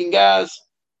Puerto Rican guys.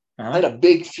 Uh-huh. They had a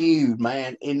big feud,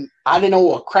 man, and I didn't know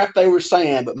what crap they were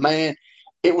saying, but man,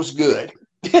 it was good.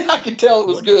 I could tell it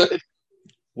was good.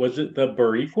 Was it the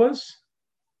Bariquas?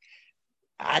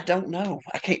 I don't know.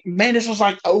 I can't. Man, this was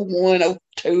like 01,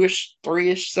 02-ish,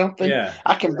 3-ish, something. Yeah.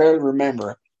 I can barely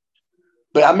remember.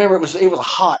 But I remember it was a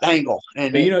hot angle.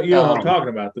 And you know what I'm talking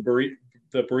about, the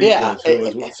Bariquas,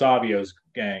 who was Savio's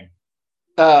gang.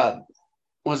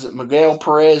 Was it Miguel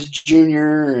Perez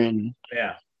Jr. and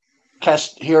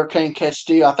Hurricane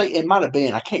Castillo? I think it might have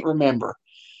been. I can't remember.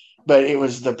 But it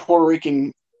was the Puerto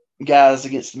Rican guys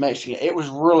against the Mexican. It was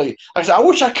really, like I said, I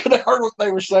wish I could have heard what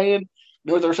they were saying.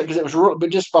 Because it was real,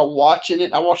 but just by watching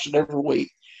it, I watched it every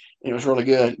week. And it was really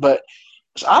good. But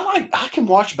so I can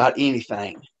watch about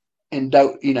anything in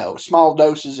small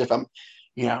doses if I'm,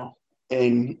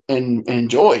 and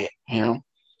enjoy it, Yeah.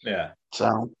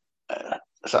 So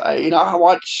I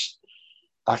watch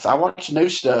new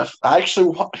stuff. I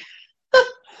actually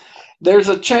there's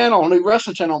a new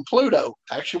wrestling channel on Pluto.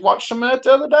 I actually watched some of that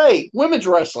the other day. Women's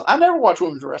wrestling. I never watched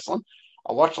women's wrestling.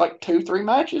 I watched like 2-3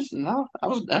 matches, and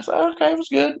that's okay. It was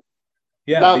good.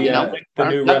 Yeah, the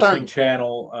new wrestling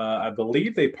channel. I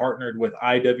believe they partnered with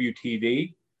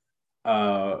IWTV,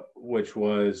 which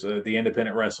was the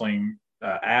independent wrestling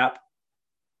app.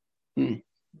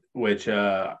 Which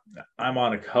I'm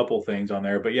on a couple things on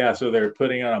there, but yeah, so they're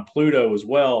putting it on Pluto as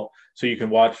well, so you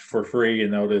can watch for free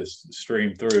and they'll just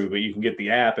stream through. But you can get the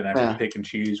app and actually pick and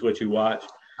choose what you watch.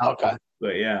 Okay.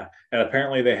 But yeah, and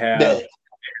apparently they have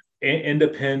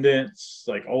independents,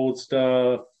 like old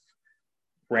stuff,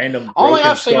 random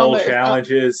broken skull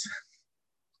challenges.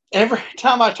 Every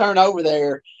time I turn over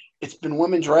there, it's been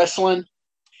women's wrestling,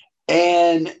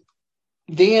 and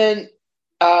then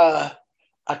I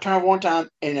turned over one time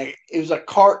and it was a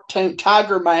cartoon,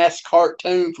 Tiger Mask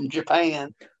cartoon from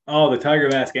Japan. Oh, the Tiger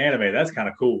Mask anime. That's kind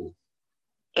of cool.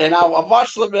 And I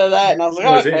watched a little bit of that, and I was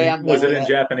like, okay, I'm done Was it with in that.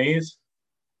 Japanese?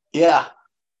 Yeah,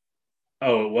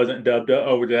 Oh, it wasn't dubbed up.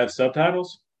 Oh, did it have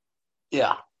subtitles?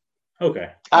 yeah.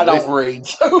 Okay. I At don't least, read,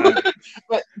 so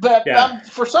I, but yeah,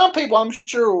 for some people, I'm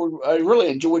sure I really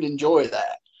enjoy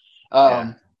that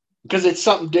yeah, because it's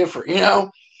something different, you know.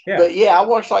 yeah. But yeah, I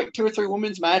watched like 2 or 3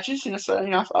 women's matches, and so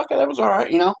I thought, okay, that was all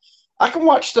right. I can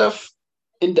watch stuff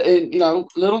in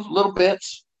little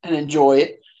bits and enjoy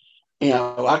it.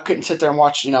 I couldn't sit there and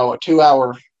watch a 2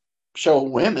 hour show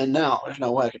of women. No, there's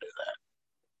no way I could do that.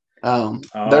 Oh,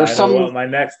 There's I know some what my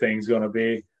next thing's going to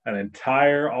be an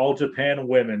entire All Japan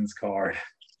women's card.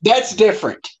 that's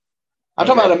different. I'm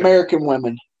talking Okay, about American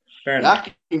women. fair enough.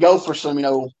 I can go for some,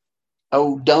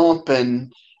 old dump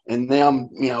and them,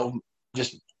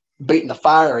 just beating the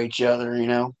fire at each other,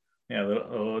 Yeah,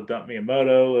 little Dump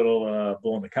Miyamoto, little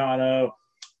Bull Nakano.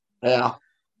 Yeah.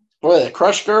 Boy, the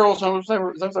Crush Girls, those they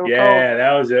were called. Yeah,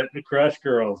 that was it. The Crush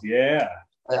Girls. Yeah.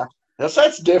 Yeah.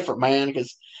 That's different, man.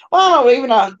 Because I don't know,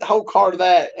 even a whole card of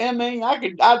that. I mean,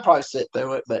 I'd probably sit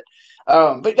through it, but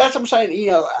that's what I'm saying.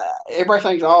 Everybody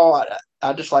thinks, oh,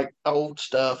 I just like old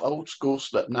stuff, old school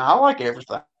stuff. No, I like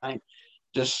everything.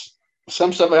 Just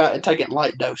some stuff I take it in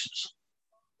light doses.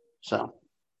 So,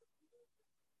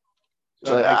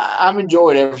 So so I, I've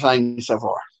enjoyed everything so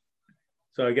far.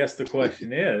 so I guess the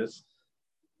question is,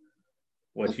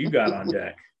 what you got on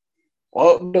deck?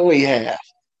 What do we have?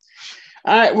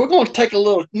 All right, we're going to take a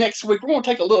little next week. We're going to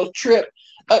take a little trip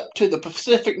up to the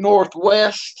Pacific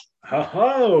Northwest, Ho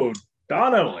ho,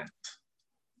 Donovan.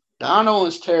 Don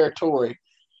Owens territory.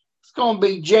 It's going to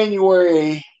be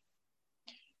January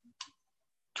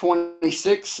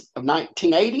 26th of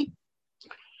 1980.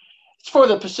 It's for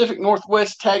the Pacific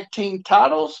Northwest Tag Team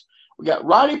titles. We got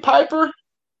Roddy Piper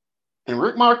and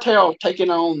Rick Martel taking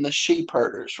on the Sheep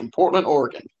Herders from Portland,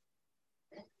 Oregon.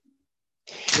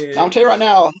 I'll tell you right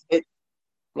now.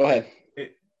 Go ahead.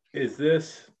 Is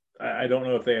this? I don't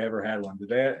know if they ever had one.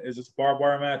 Is this a barbed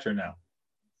wire match or no?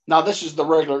 No, this is a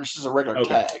regular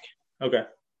Okay. tag. Okay.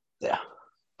 Yeah.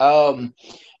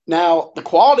 Now the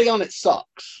quality on it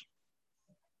sucks.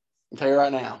 I'll tell you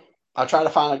right now. I try to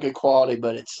find a good quality,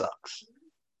 but it sucks.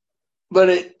 But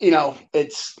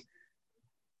it's.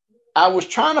 I was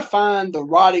trying to find the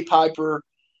Roddy Piper.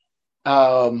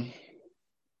 Um,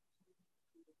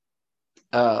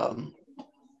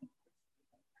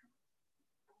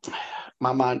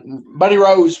 my mind, Buddy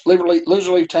Rose,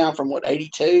 Loser Leave Town from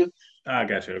 82. I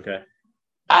got you. Okay.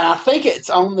 And I think it's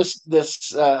on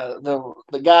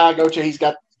the guy I go to. He's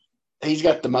got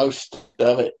the most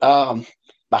of it.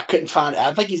 I couldn't find it.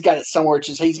 I think he's got it somewhere. It's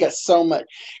just he's got so much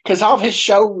because all of his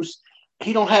shows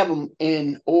he don't have them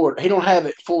in order. He don't have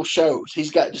it full shows.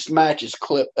 He's got just matches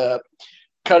cut up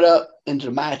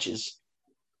into matches.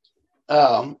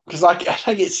 Because like I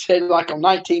think it said like on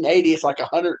 1980, it's like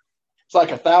 100, it's like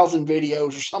 1,000 videos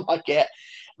or something like that.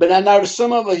 But I noticed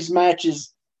some of these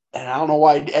matches, and I don't know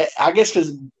why. I guess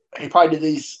because he probably did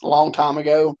these a long time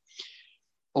ago.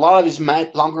 A lot of his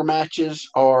longer matches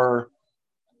are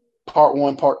part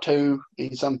 1, part 2,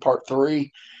 even some part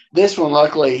 3. This one,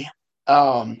 luckily,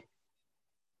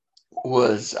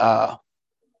 was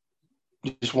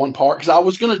just one part because I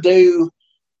was going to do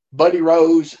Buddy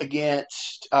Rose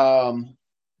against Jay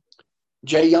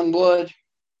Youngblood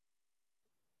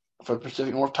for the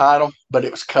Pacific North title, but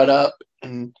it was cut up,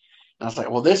 and I was like,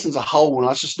 well, this is a whole one.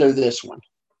 Let's just do this one.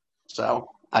 So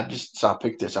I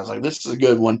picked this. I was like, this is a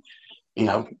good one.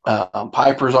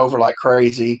 Piper's over like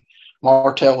crazy.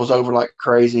 Martel was over like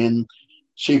crazy, and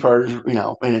Sheepherders,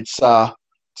 and it's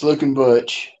looking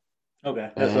butch.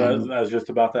 Okay, that's what I was just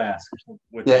about to ask.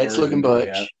 Yeah, it's looking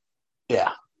butch.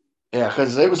 Yeah,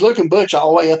 because it was looking butch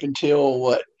all the way up until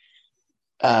what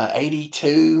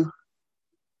 82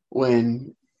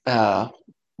 when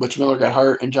Butch Miller got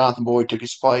hurt and Jonathan Boyd took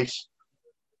his place.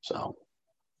 So,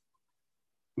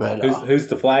 but who's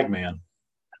the flag man?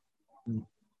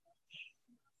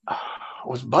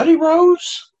 Was Buddy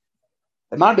Rose?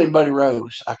 It might have been Buddy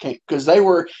Rose. I can't because they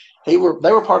were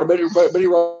part of Buddy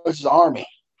Rose's army.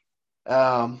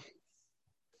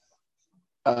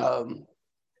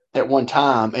 At one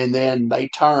time, and then Buddy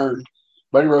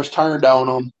Rose turned on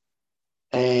them,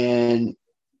 and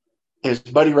it was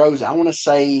Buddy Rose. I want to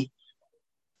say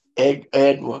Ed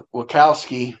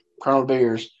Wachowski, Colonel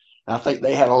Beers. And I think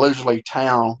they had a Loser League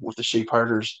Town with the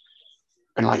Sheepherders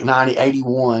in like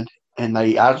 81. And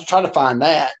I was trying to find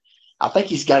that. I think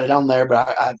he's got it on there, but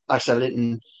like I said, I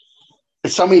didn't.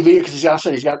 It's so many videos because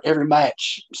he's got every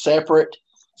match separate.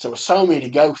 So it's so many to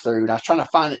go through. And I was trying to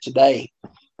find it today.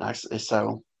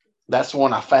 So that's the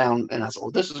one I found. And I said,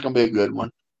 well, this is going to be a good one.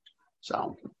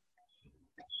 So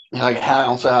Like how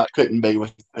else how it couldn't be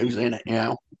with who's in it, you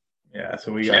know. Yeah,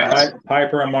 so we got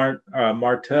Piper and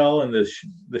Martel and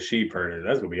the Sheep Herders.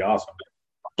 That's gonna be awesome.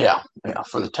 Yeah,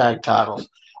 for the tag titles.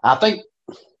 I think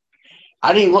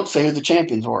I didn't even look to see who the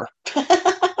champions were.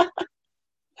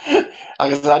 I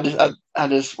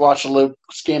just watched a little,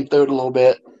 skimmed through it a little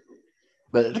bit,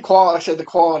 but the quality. Like I said the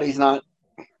quality's not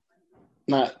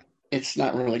it's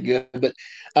not really good. But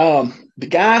the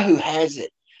guy who has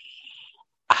it,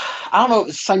 I don't know if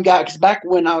it's the same guy because back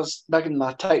when I was back in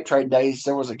my tape trade days,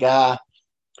 there was a guy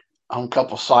on a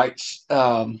couple sites.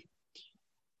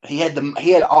 He had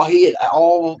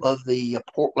all of the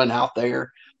Portland out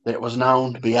there that was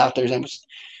known to be out there.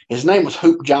 His name was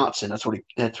Hoop Johnson. That's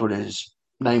what his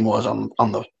name was on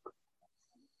the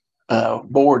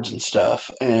boards and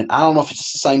stuff. And I don't know if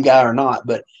it's the same guy or not,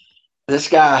 but this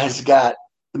guy has got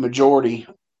the majority.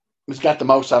 He's got the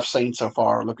most I've seen so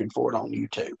far. Looking for it on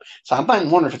YouTube. So I'm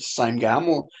wondering if it's the same guy. I'm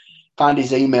gonna find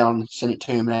his email and send it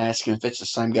to him and ask him if it's the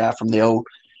same guy from the old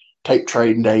tape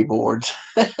trading day boards.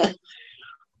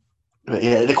 But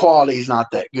yeah, the quality is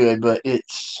not that good, but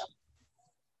it's,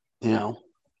 you know,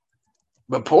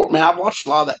 but Portland, I've watched a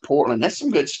lot of that Portland. That's some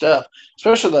good stuff,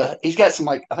 especially he's got some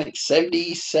like, I think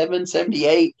 77,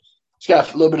 78. He's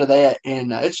got a little bit of that,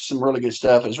 and it's some really good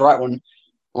stuff. It's right when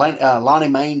Lonnie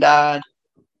Main died,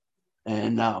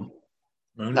 and that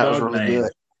was really Main.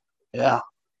 good. Yeah.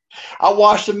 I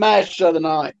watched the match the other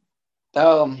night.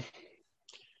 I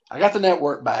got the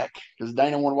network back because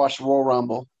Dana wanted to watch the Royal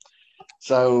Rumble.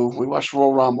 So we watched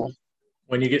Royal Rumble.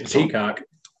 When you get Peacock.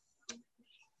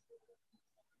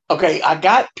 Okay, I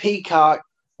got Peacock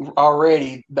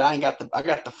already, but I got the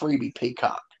freebie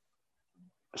Peacock.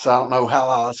 So I don't know how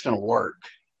all that's going to work.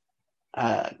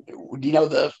 Do you know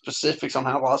the specifics on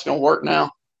how all that's going to work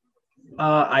now?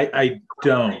 I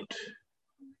don't.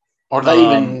 Or they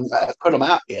even put them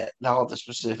out yet? All the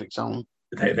specifics on.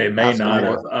 They may not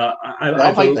have.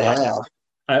 I think they have.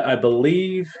 I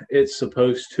believe it's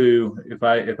supposed to, if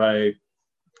I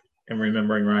am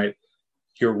remembering right,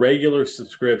 your regular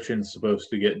subscription is supposed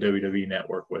to get WWE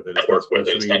Network with it. It's not supposed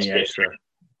to be any extra.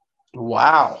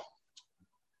 Wow.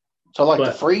 So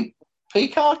the free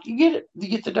Peacock, you get it? You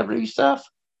get the WWE stuff?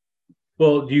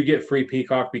 Well, do you get free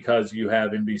Peacock because you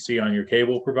have NBC on your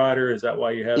cable provider? Is that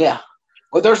why you have it? Yeah.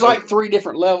 Well, there's 3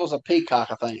 different levels of Peacock,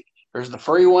 I think. There's the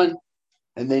free one,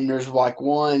 and then there's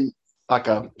one like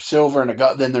a silver and a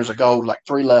gold. Then there's a gold, like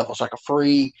 3 levels, like a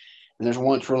free, and there's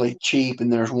one that's really cheap,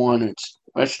 and there's one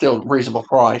that's still reasonable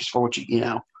price for what you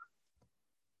know.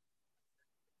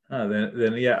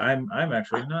 Then yeah, I'm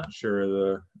actually not sure of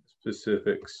the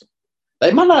specifics.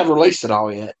 They might not have released it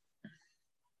all yet.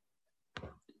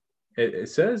 It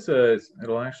says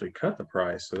it'll actually cut the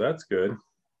price, so that's good.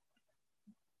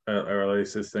 Or at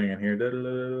least this thing in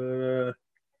here.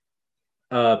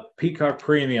 Peacock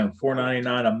Premium,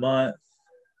 $4.99 a month.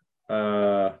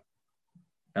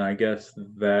 And I guess is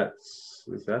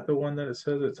that the one that it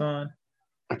says it's on?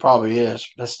 It probably is.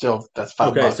 That's $5.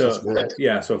 Okay, so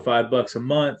yeah, so $5 a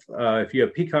month. If you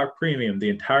have Peacock Premium, the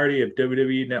entirety of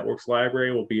WWE Network's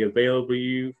library will be available to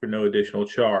you for no additional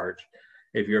charge.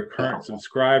 If you're a current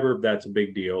subscriber, that's a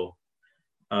big deal.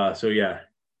 So yeah,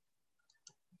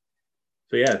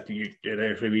 it'd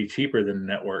actually be cheaper than the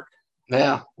network.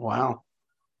 Yeah. Wow.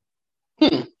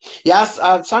 Yeah,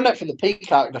 I signed up for the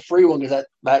Peacock, the free one, because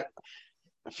that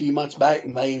a few months back,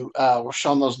 and they were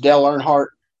showing those Dale Earnhardt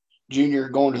Jr.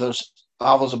 going to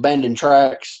all those abandoned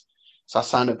tracks. So I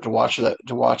signed up to watch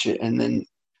it, and then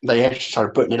they actually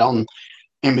started putting it on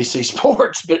NBC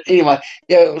Sports. But anyway,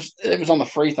 yeah, it was on the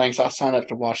free thing, so I signed up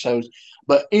to watch those.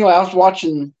 But anyway, I was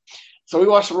watching. So we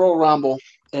watched the Royal Rumble,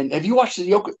 and have you watched the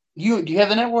Yoka? Do you have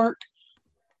the network?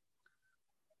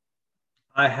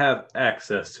 I have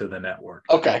access to the network.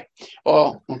 Okay.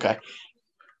 Well, okay.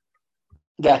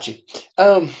 Got you.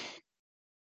 Have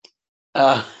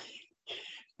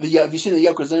you seen the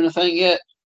Yokozuna thing yet?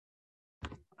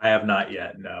 I have not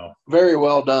yet. No. Very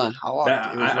well done. I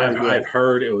liked it. I've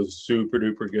heard it was super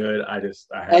duper good.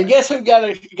 And guess who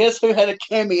had a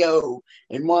cameo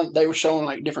in one? They were showing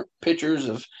like different pictures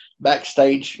of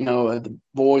backstage, the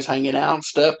boys hanging out and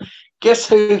stuff. Guess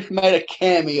who made a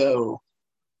cameo?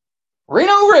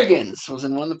 Reno Riggins was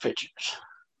in one of the pictures.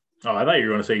 Oh, I thought you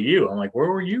were going to say you. I'm like, where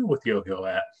were you with Yo-Yo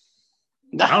at?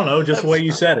 I don't know, just the way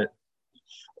you said it.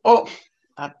 Well,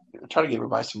 I try to give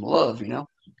everybody some love,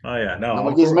 Oh yeah, no.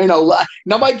 Nobody gives me no love.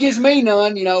 Nobody gives me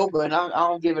none, but I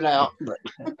don't give it out. But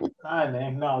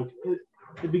man, no,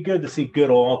 it'd be good to see good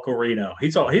old Uncle Reno.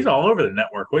 He's all over the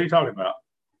network. What are you talking about?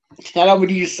 I know,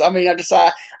 but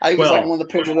I was like one of the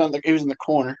pictures he was in the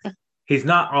corner. He's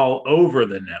not all over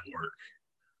the network.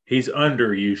 He's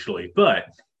under usually, but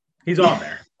He's on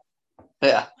there.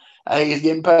 Yeah, I think he's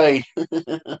getting paid.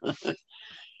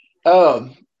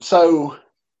 um, so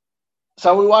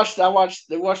we watched.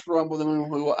 They watched Rumble.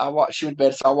 Then I watched. She went to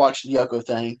bed, so I watched the Yoko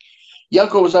thing.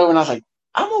 Yoko was over, and I was like,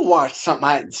 I'm gonna watch something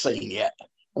I hadn't seen yet. I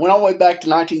went all the way back to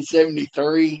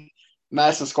 1973,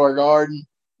 Madison Square Garden.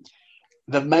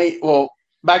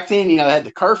 Back then, they had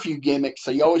the curfew gimmick,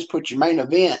 so you always put your main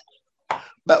event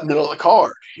about middle of the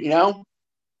card,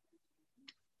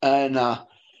 and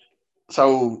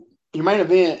so your main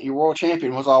event, your world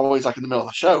champion, was always like in the middle of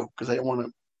the show because they didn't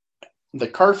want the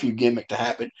curfew gimmick to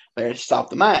happen. They had to stop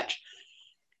the match.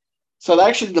 So the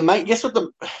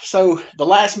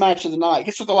last match of the night.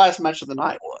 Guess what the last match of the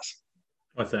night was?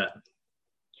 What's that?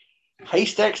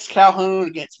 Haystacks Calhoun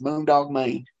against Moondog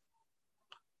Mayne.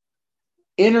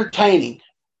 Entertaining.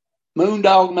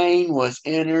 Moondog Mayne was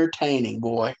entertaining,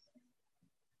 boy.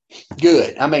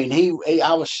 Good. I mean,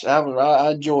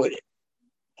 I enjoyed it.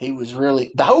 He was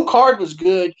really, the whole card was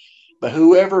good, but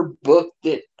whoever booked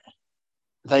it,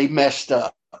 they messed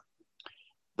up.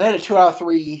 They had a 2 out of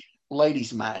 3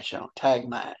 ladies match, tag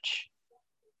match.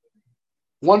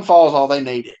 One fall is all they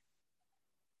needed.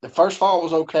 The first fall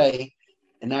was okay,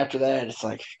 and after that, it's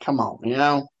like, come on,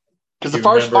 because the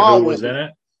first fall was in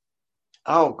it.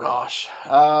 Oh gosh.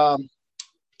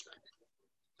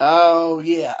 Oh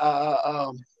yeah.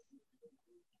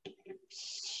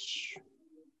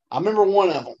 I remember one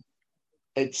of them.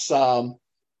 It's oh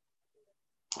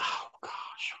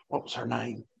gosh, what was her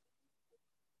name?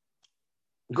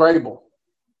 Grable.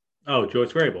 Oh,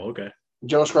 Joyce Grable. Okay.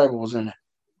 Joyce Grable was in it.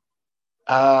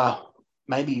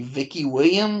 Maybe Vicky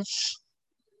Williams.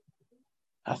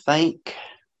 I think.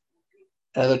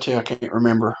 The other two I can't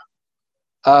remember.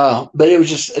 But it was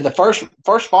just the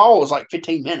first fall was like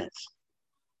 15 minutes.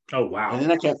 Oh wow! And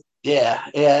then yeah.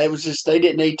 It was just they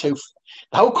didn't need to.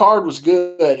 The whole card was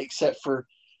good except for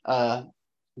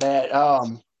that.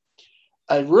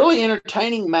 A really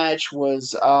entertaining match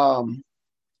was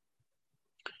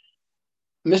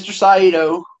Mr.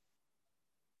 Saito.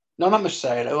 No, not Mr.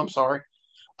 Saito. I'm sorry.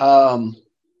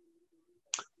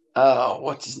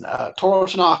 What's his name? Toru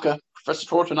Tanaka, Professor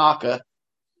Toru Tanaka.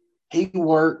 He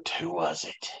worked. Who was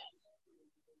it?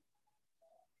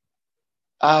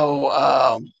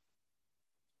 Oh,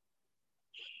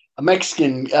 a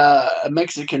Mexican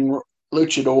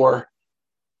luchador.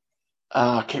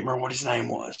 I can't remember what his name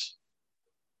was.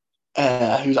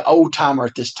 He was an old timer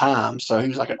at this time, so he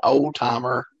was like an old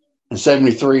timer in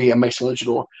 '73. A Mexican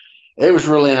luchador. It was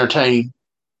really entertaining.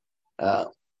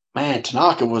 Man,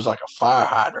 Tanaka was like a fire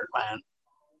hydrant, man.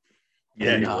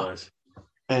 Yeah, he was.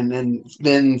 And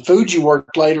then Fuji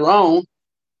worked later on,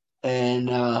 and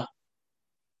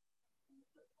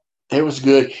it was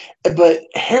good. But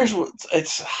here's what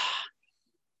it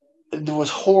was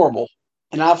horrible.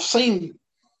 And I've seen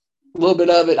a little bit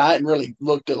of it. I hadn't really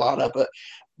looked a lot of it,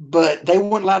 but they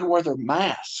weren't allowed to wear their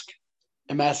mask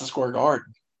in Madison Square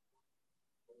Garden.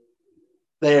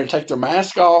 They had to take their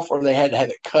mask off, or they had to have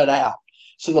it cut out.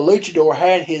 So the luchador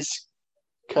had his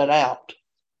cut out.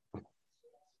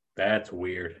 That's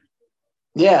weird.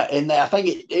 Yeah, and I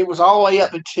think it was all the way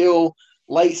up until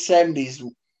late '70s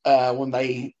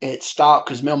when it stopped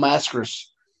because Mil Mascaras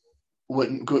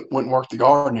wouldn't work the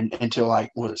Garden until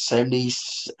like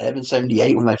 '77,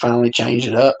 '78 when they finally changed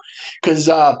it up. Because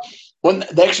when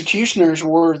the Executioners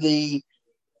were the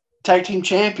tag team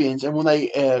champions, and when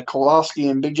they Kowalski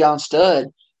and Big John Studd,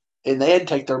 and they had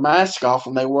to take their mask off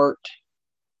when they worked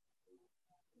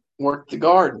the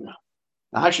Garden.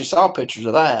 I actually saw pictures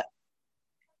of that.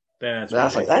 That's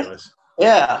ridiculous.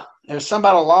 Yeah, there's some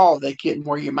about a law they couldn't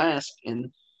wear your mask, and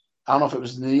I don't know if it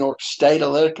was the New York State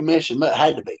Athletic Commission, but it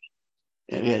had to be.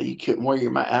 Yeah, you couldn't wear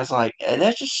your mask. I was like,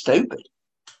 that's just stupid.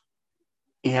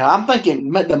 I'm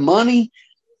thinking the money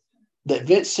that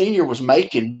Vince Sr. was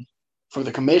making for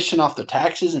the commission off the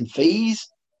taxes and fees,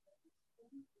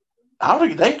 I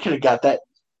think they could have got that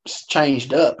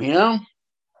changed up.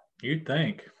 You'd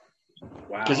think.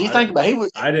 Wow. Because you think about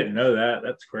I didn't know that.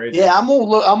 That's crazy. Yeah, I'm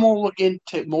gonna look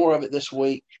into more of it this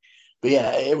week. But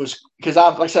yeah, it was because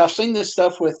I've seen this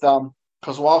stuff with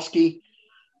Kozlowski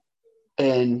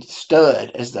and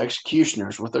Studd as the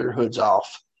Executioners with their hoods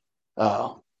off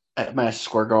at Madison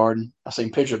Square Garden. I've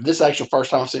seen pictures of this. Is actually the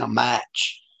first time I've seen a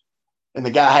match, and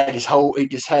the guy had this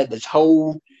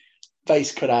whole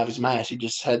face cut out of his mask. He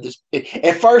just had this.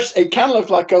 At first, it kind of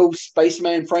looked like old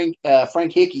spaceman Frank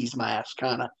Hickey's mask,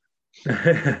 kind of.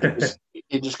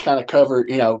 It just kind of covered,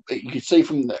 you could see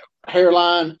from the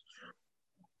hairline,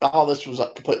 all this was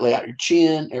like completely out your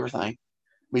chin, everything.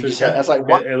 I was like,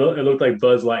 what? It looked like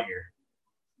Buzz Lightyear.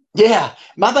 Yeah.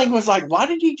 My thing was like, why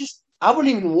did he I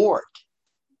wouldn't even wore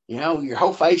your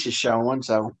whole face is showing.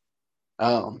 So,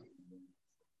 um,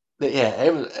 but yeah,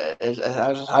 it was.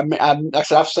 Like I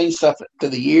said, I've seen stuff through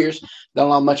the years. Don't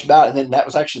know much about it. And then that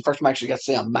was actually the first time I actually got to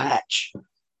see a match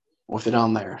with it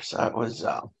on there. So it was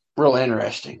real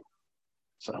interesting.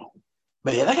 So,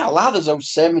 but yeah, they got a lot of those old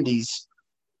 '70s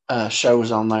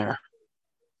shows on there.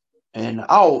 And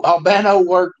Albano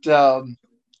worked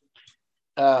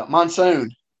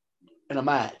Monsoon in a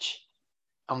match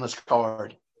on this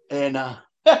card, and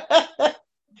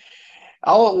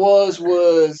all it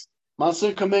was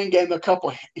Monsoon come in, gave him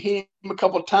hit him a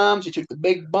couple of times. He took the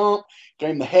big bump, gave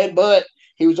him the headbutt.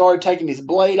 He was already taking his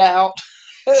blade out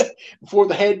before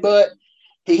the headbutt.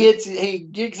 He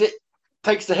gigs it,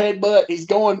 takes the headbutt. He's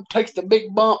going, takes the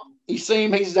big bump. You see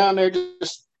him, he's down there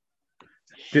just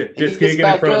gigging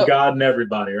in front of God and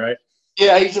everybody, right?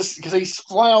 Yeah, he's just because he's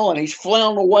flailing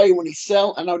away when he's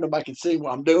selling. I know nobody can see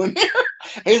what I'm doing here.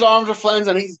 His arms are flailing,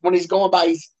 and when he's going by,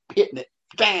 he's hitting it,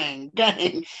 gang,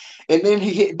 gang, and then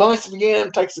he bumps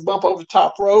again, takes the bump over the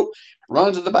top rope,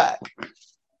 runs to the back.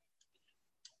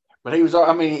 But he was,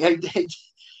 I mean, that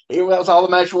was all the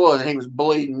match was, and he was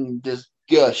bleeding, just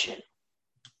gushing.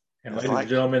 And ladies and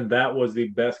gentlemen, that was the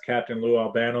best Captain Lou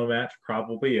Albano match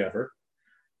probably ever.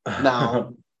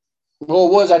 No. Well,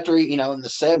 it was after, in the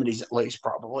 70s at least,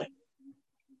 probably.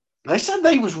 They said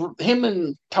him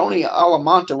and Tony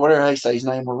Alamonte, whatever they say his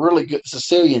name, were really good.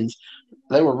 Sicilians,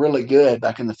 they were really good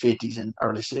back in the 50s and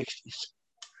early 60s.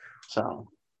 So,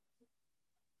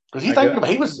 because you think about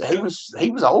it,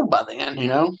 he was old by then,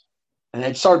 and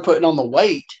had started putting on the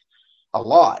weight a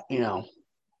lot, Yeah.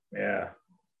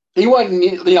 He wasn't,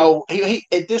 he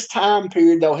at this time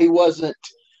period, though, he wasn't,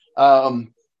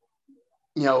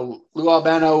 Lou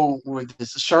Albano with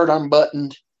his shirt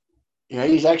unbuttoned.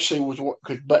 He's actually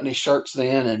could button his shirts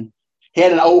then, and he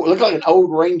had looked like an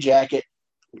old rain jacket.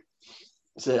 It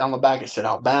said on the back, it said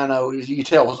Albano. You could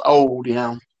tell it was old,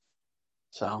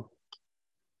 So,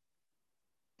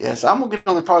 yeah, so I'm gonna get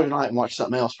on the party tonight and watch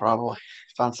something else. Probably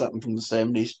find something from the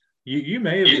 '70s. You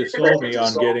may have just sold me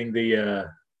on getting the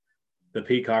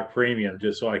Peacock Premium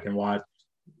just so I can watch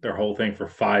their whole thing for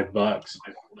 $5.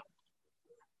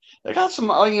 They got some,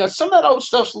 some of that old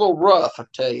stuff's a little rough, I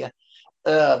tell you.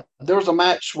 There was a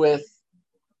match with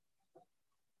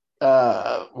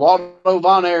Waldo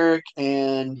Von Erich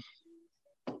and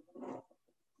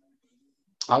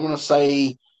I want to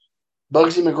say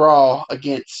Bugsy McGraw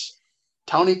against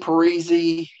Tony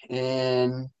Parisi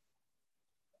and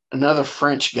another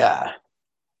French guy.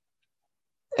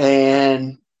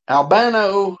 And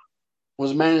Albano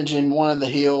was managing one of the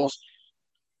heels.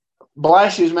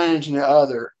 Blassie was managing the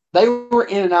other. They were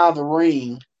in and out of the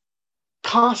ring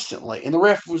constantly, and the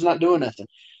ref was not doing nothing.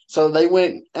 So they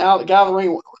went out, the guy in the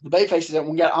ring, the bayfaces that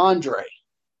we got Andre,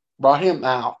 brought him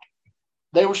out.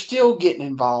 They were still getting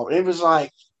involved. It was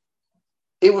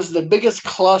the biggest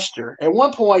cluster. At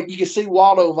one point, you could see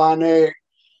Waldo Von Erich.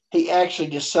 He actually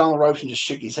just sat on the ropes and just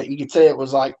shook his head. You could say it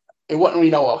was like, it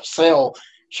wasn't, a cell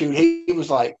shoot. He was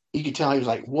like, you could tell he was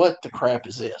like, what the crap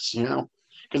is this,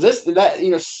 Because it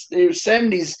was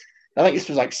 70s, I think this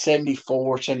was like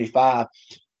 74, 75.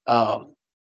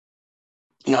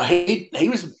 He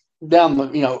was down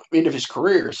the, end of his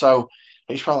career. So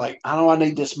he's probably like, I know I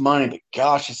need this money, but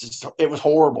gosh, it was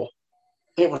horrible.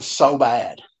 It was so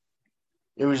bad.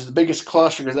 It was the biggest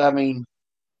cluster because,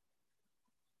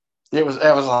 it was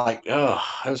like, it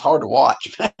was hard to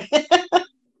watch.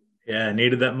 Yeah, I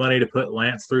needed that money to put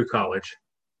Lance through college.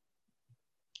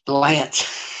 Lance.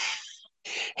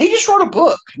 He just wrote a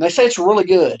book, and they say it's really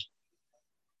good.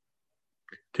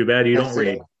 Too bad you don't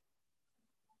read.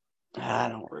 I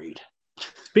don't read.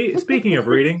 Speaking of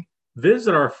reading,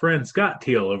 visit our friend Scott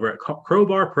Teal over at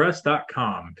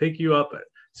crowbarpress.com. Pick you up at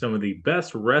some of the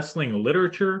best wrestling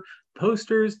literature,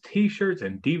 posters, T-shirts,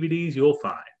 and DVDs you'll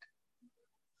find.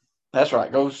 That's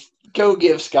right. Go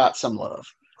give Scott some love.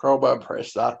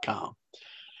 crowbarpress.com.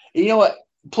 You know what?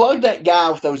 Plug that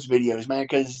guy with those videos, man,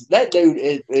 because that dude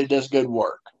it does good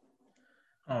work.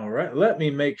 All right. Let me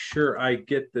make sure I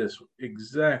get this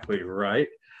exactly right.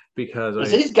 Because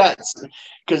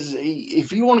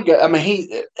if you want to go, like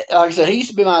I said, he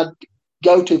used to be my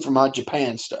go-to for my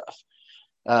Japan stuff.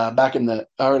 Back in the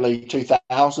early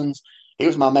 2000s, he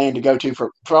was my man to go to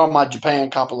for all my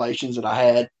Japan compilations that I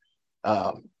had.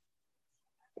 I'm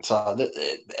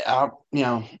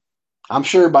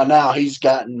sure by now he's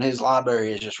gotten his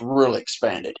library is just really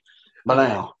expanded. By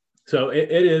now, so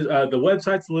it is the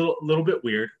website's a little bit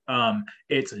weird.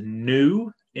 It's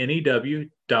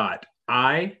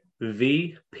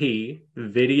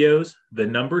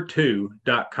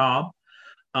newnew.ivpvideos2.com.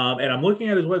 And I'm looking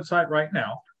at his website right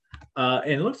now.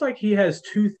 And it looks like he has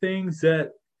two things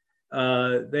that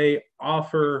they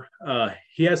offer.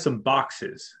 He has some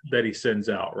boxes that he sends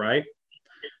out, right?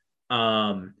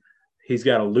 He's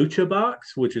got a Lucha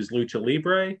box, which is Lucha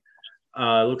Libre.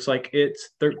 Looks like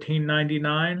it's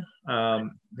 $13.99.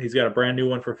 He's got a brand new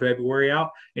one for February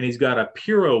out, and he's got a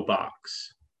Puro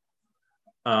box,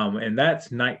 and that's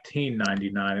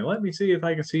 $19.99. And let me see if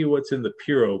I can see what's in the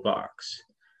Puro box.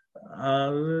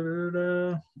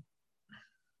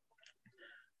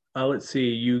 Let's see.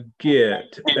 You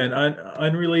get an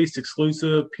unreleased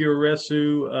exclusive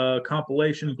Puroresu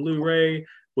compilation Blu-ray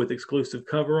with exclusive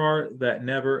cover art that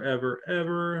never, ever,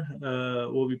 ever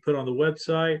will be put on the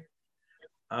website.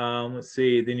 Let's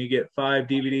see. Then you get 5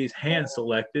 DVDs hand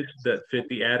selected that fit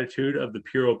the attitude of the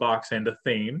Puro box and the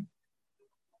theme.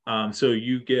 So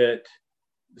you get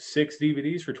 6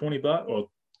 DVDs for $20.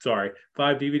 Well, sorry,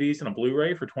 5 DVDs and a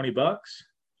Blu-ray for $20.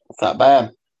 That's not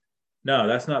bad. No,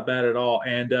 that's not bad at all.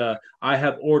 And I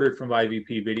have ordered from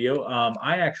IVP Video.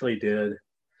 I actually did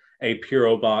a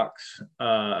Puro box.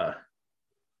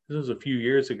 This was a few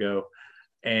years ago,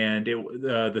 and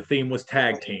the theme was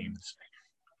tag teams.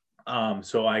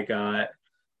 So I got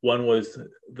one was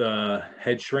the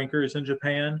Head Shrinkers in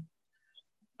Japan.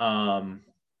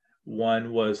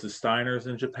 One was the Steiners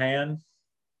in Japan.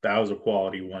 That was a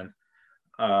quality one.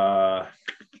 I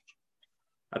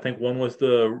think one was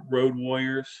the Road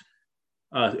Warriors.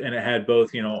 And it had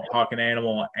both, Hawk and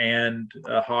Animal and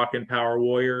Hawk and Power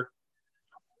Warrior.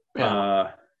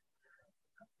 Yeah.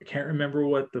 I can't remember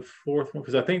what the fourth one,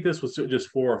 because I think this was just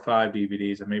 4 or 5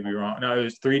 DVDs. I may be wrong. No, it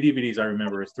was 3 DVDs. I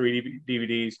remember it's 3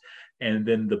 DVDs, and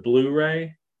then the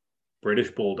Blu-ray, British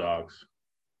Bulldogs.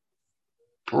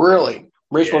 Really,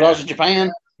 British Bulldogs in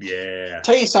Japan. Yeah.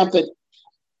 Tell you something.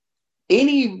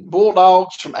 Any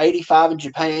Bulldogs from '85 in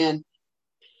Japan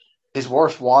is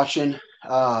worth watching.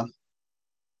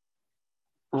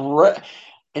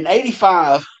 In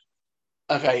 '85,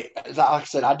 okay, like I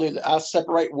said, I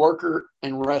separate worker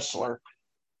and wrestler.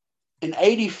 In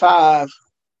 '85,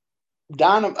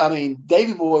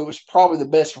 Davey Boy was probably the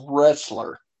best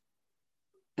wrestler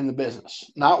in the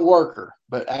business. Not worker,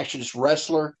 but actually just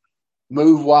wrestler,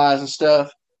 move wise and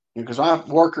stuff. Because I'm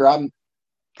worker,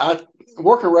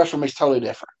 worker wrestler makes totally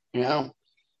different.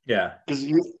 Yeah. Because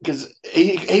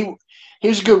he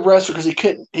was a good wrestler because he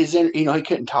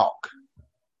couldn't talk.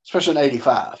 Especially in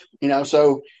 '85,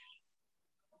 so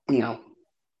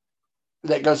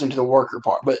that goes into the worker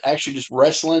part. But actually, just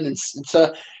wrestling and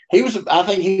so I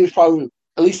think he was probably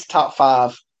at least the top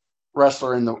 5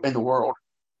 wrestler in the world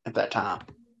at that time.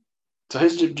 So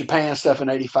his Japan stuff in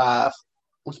 '85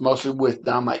 was mostly with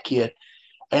Dynamite Kid,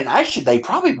 and actually they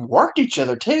probably worked each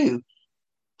other too.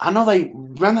 I know they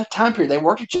around that time period they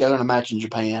worked each other in a match in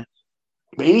Japan.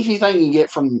 But anything you get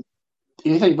from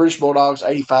anything British Bulldogs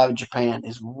 '85 in Japan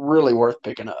is really worth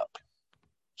picking up.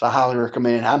 So I highly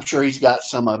recommend. I'm sure he's got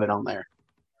some of it on there.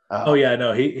 Oh yeah,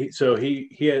 no, he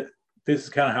had. This is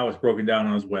kind of how it's broken down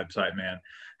on his website, man.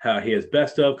 How he has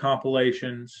best of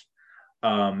compilations,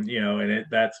 and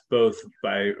that's both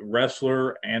by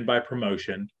wrestler and by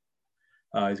promotion.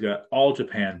 He's got All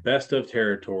Japan, best of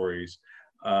territories,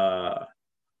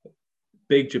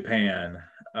 Big Japan,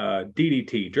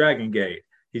 DDT, Dragon Gate.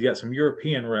 He's got some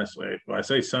European wrestling. Well, I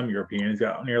say some European. He's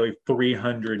got nearly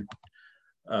 300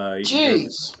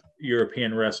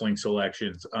 European wrestling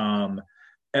selections.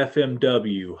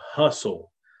 FMW,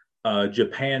 Hustle,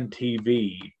 Japan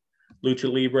TV, Lucha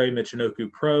Libre,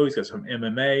 Michinoku Pro. He's got some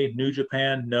MMA, New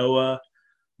Japan, Noah,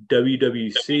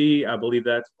 WWC. I believe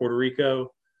that's Puerto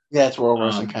Rico. Yeah, it's World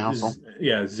Wrestling Council.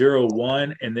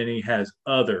 01. And then he has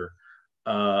other.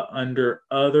 Under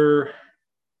other.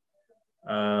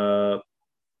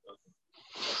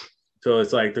 So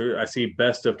it's like I see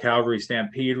best of Calgary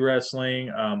Stampede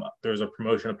Wrestling. There's a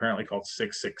promotion apparently called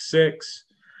 666.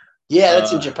 Yeah,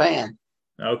 that's in Japan.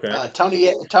 Okay.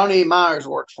 Tony Myers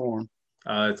works for him.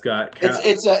 It's got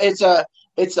it's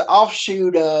an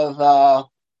offshoot of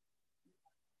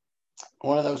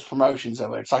one of those promotions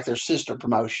of it. It's like their sister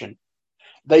promotion.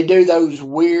 They do those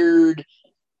weird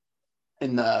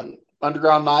in the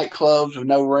underground nightclubs with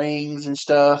no rings and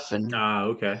stuff. And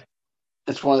okay.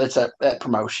 It's one that's that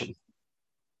promotion.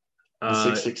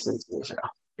 666.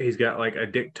 He's got like a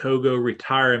Dick Togo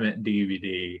retirement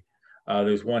DVD.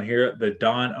 There's one here, the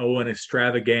Don Owen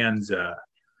Extravaganza.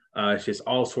 It's just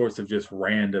all sorts of just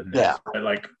randomness,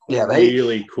 but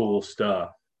really cool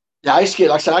stuff. Yeah, I used to get,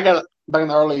 like I said, I got back in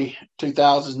the early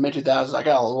 2000s, mid 2000s. I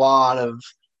got a lot of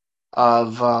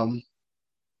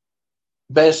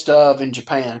best of in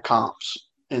Japan comps,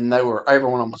 and every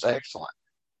one of them was excellent.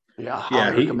 Yeah, I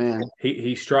highly recommend.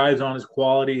 He strives on his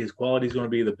quality. His quality is going to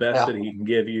be the best that he can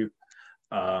give you.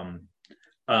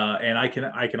 And I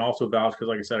can also vouch because,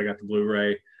 like I said, I got the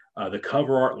Blu-ray. The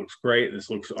cover art looks great. This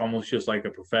looks almost just like a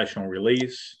professional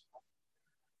release.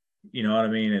 You know what I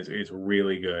mean? It's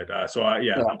really good.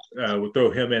 We'll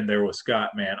throw him in there with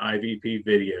Scott, man. IVP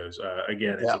Videos.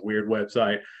 Again, it's a weird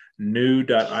website.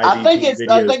 New.ivpvideos2.com. I think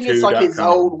it's like his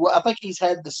old. I think he's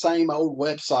had the same old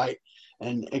website,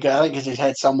 and I think he's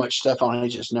had so much stuff on it, he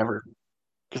just never.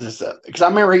 Because I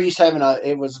remember he used to having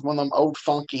it was one of them old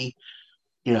funky,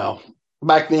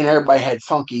 back then everybody had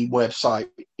funky website,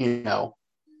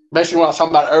 Basically what I was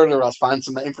talking about earlier, I was finding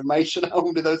some information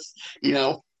on to those,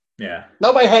 Yeah.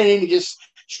 Nobody had any just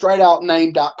straight out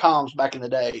name.coms back in the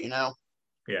day,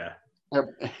 Yeah.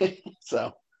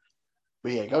 So,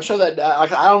 but yeah, go show that. I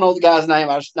don't know the guy's name.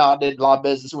 I just know I did a lot of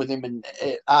business with him, and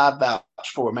I vouch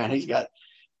for him, man. He's got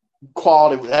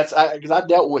quality. Because I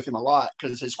dealt with him a lot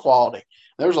because his quality.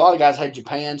 There's a lot of guys that had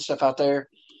Japan stuff out there.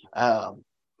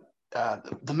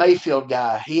 The Mayfield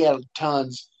guy, he had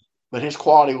tons, but his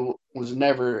quality was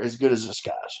never as good as this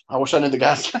guy's. I wish I knew the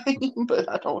guy's name, but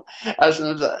I don't. I just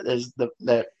know that as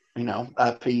that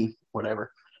IP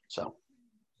whatever. So,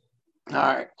 all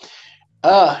right.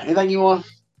 Anything you want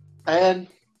to add?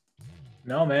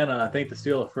 No, man. I think to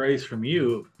steal a phrase from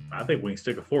you, I think we can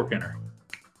stick a fork in her.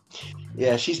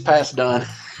 Yeah, she's past done.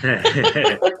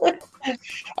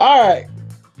 All right.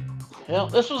 Well,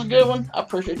 this was a good one. I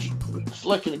appreciate you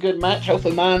selecting a good match.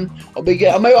 Hopefully mine will be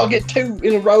good. Maybe I'll get 2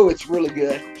 in a row. It's really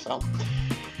good. So,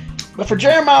 but for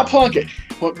Jeremiah Plunkett,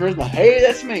 What Charisma? Hey,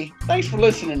 that's me. Thanks for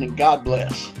listening, and God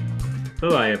bless.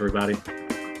 Bye-bye, everybody.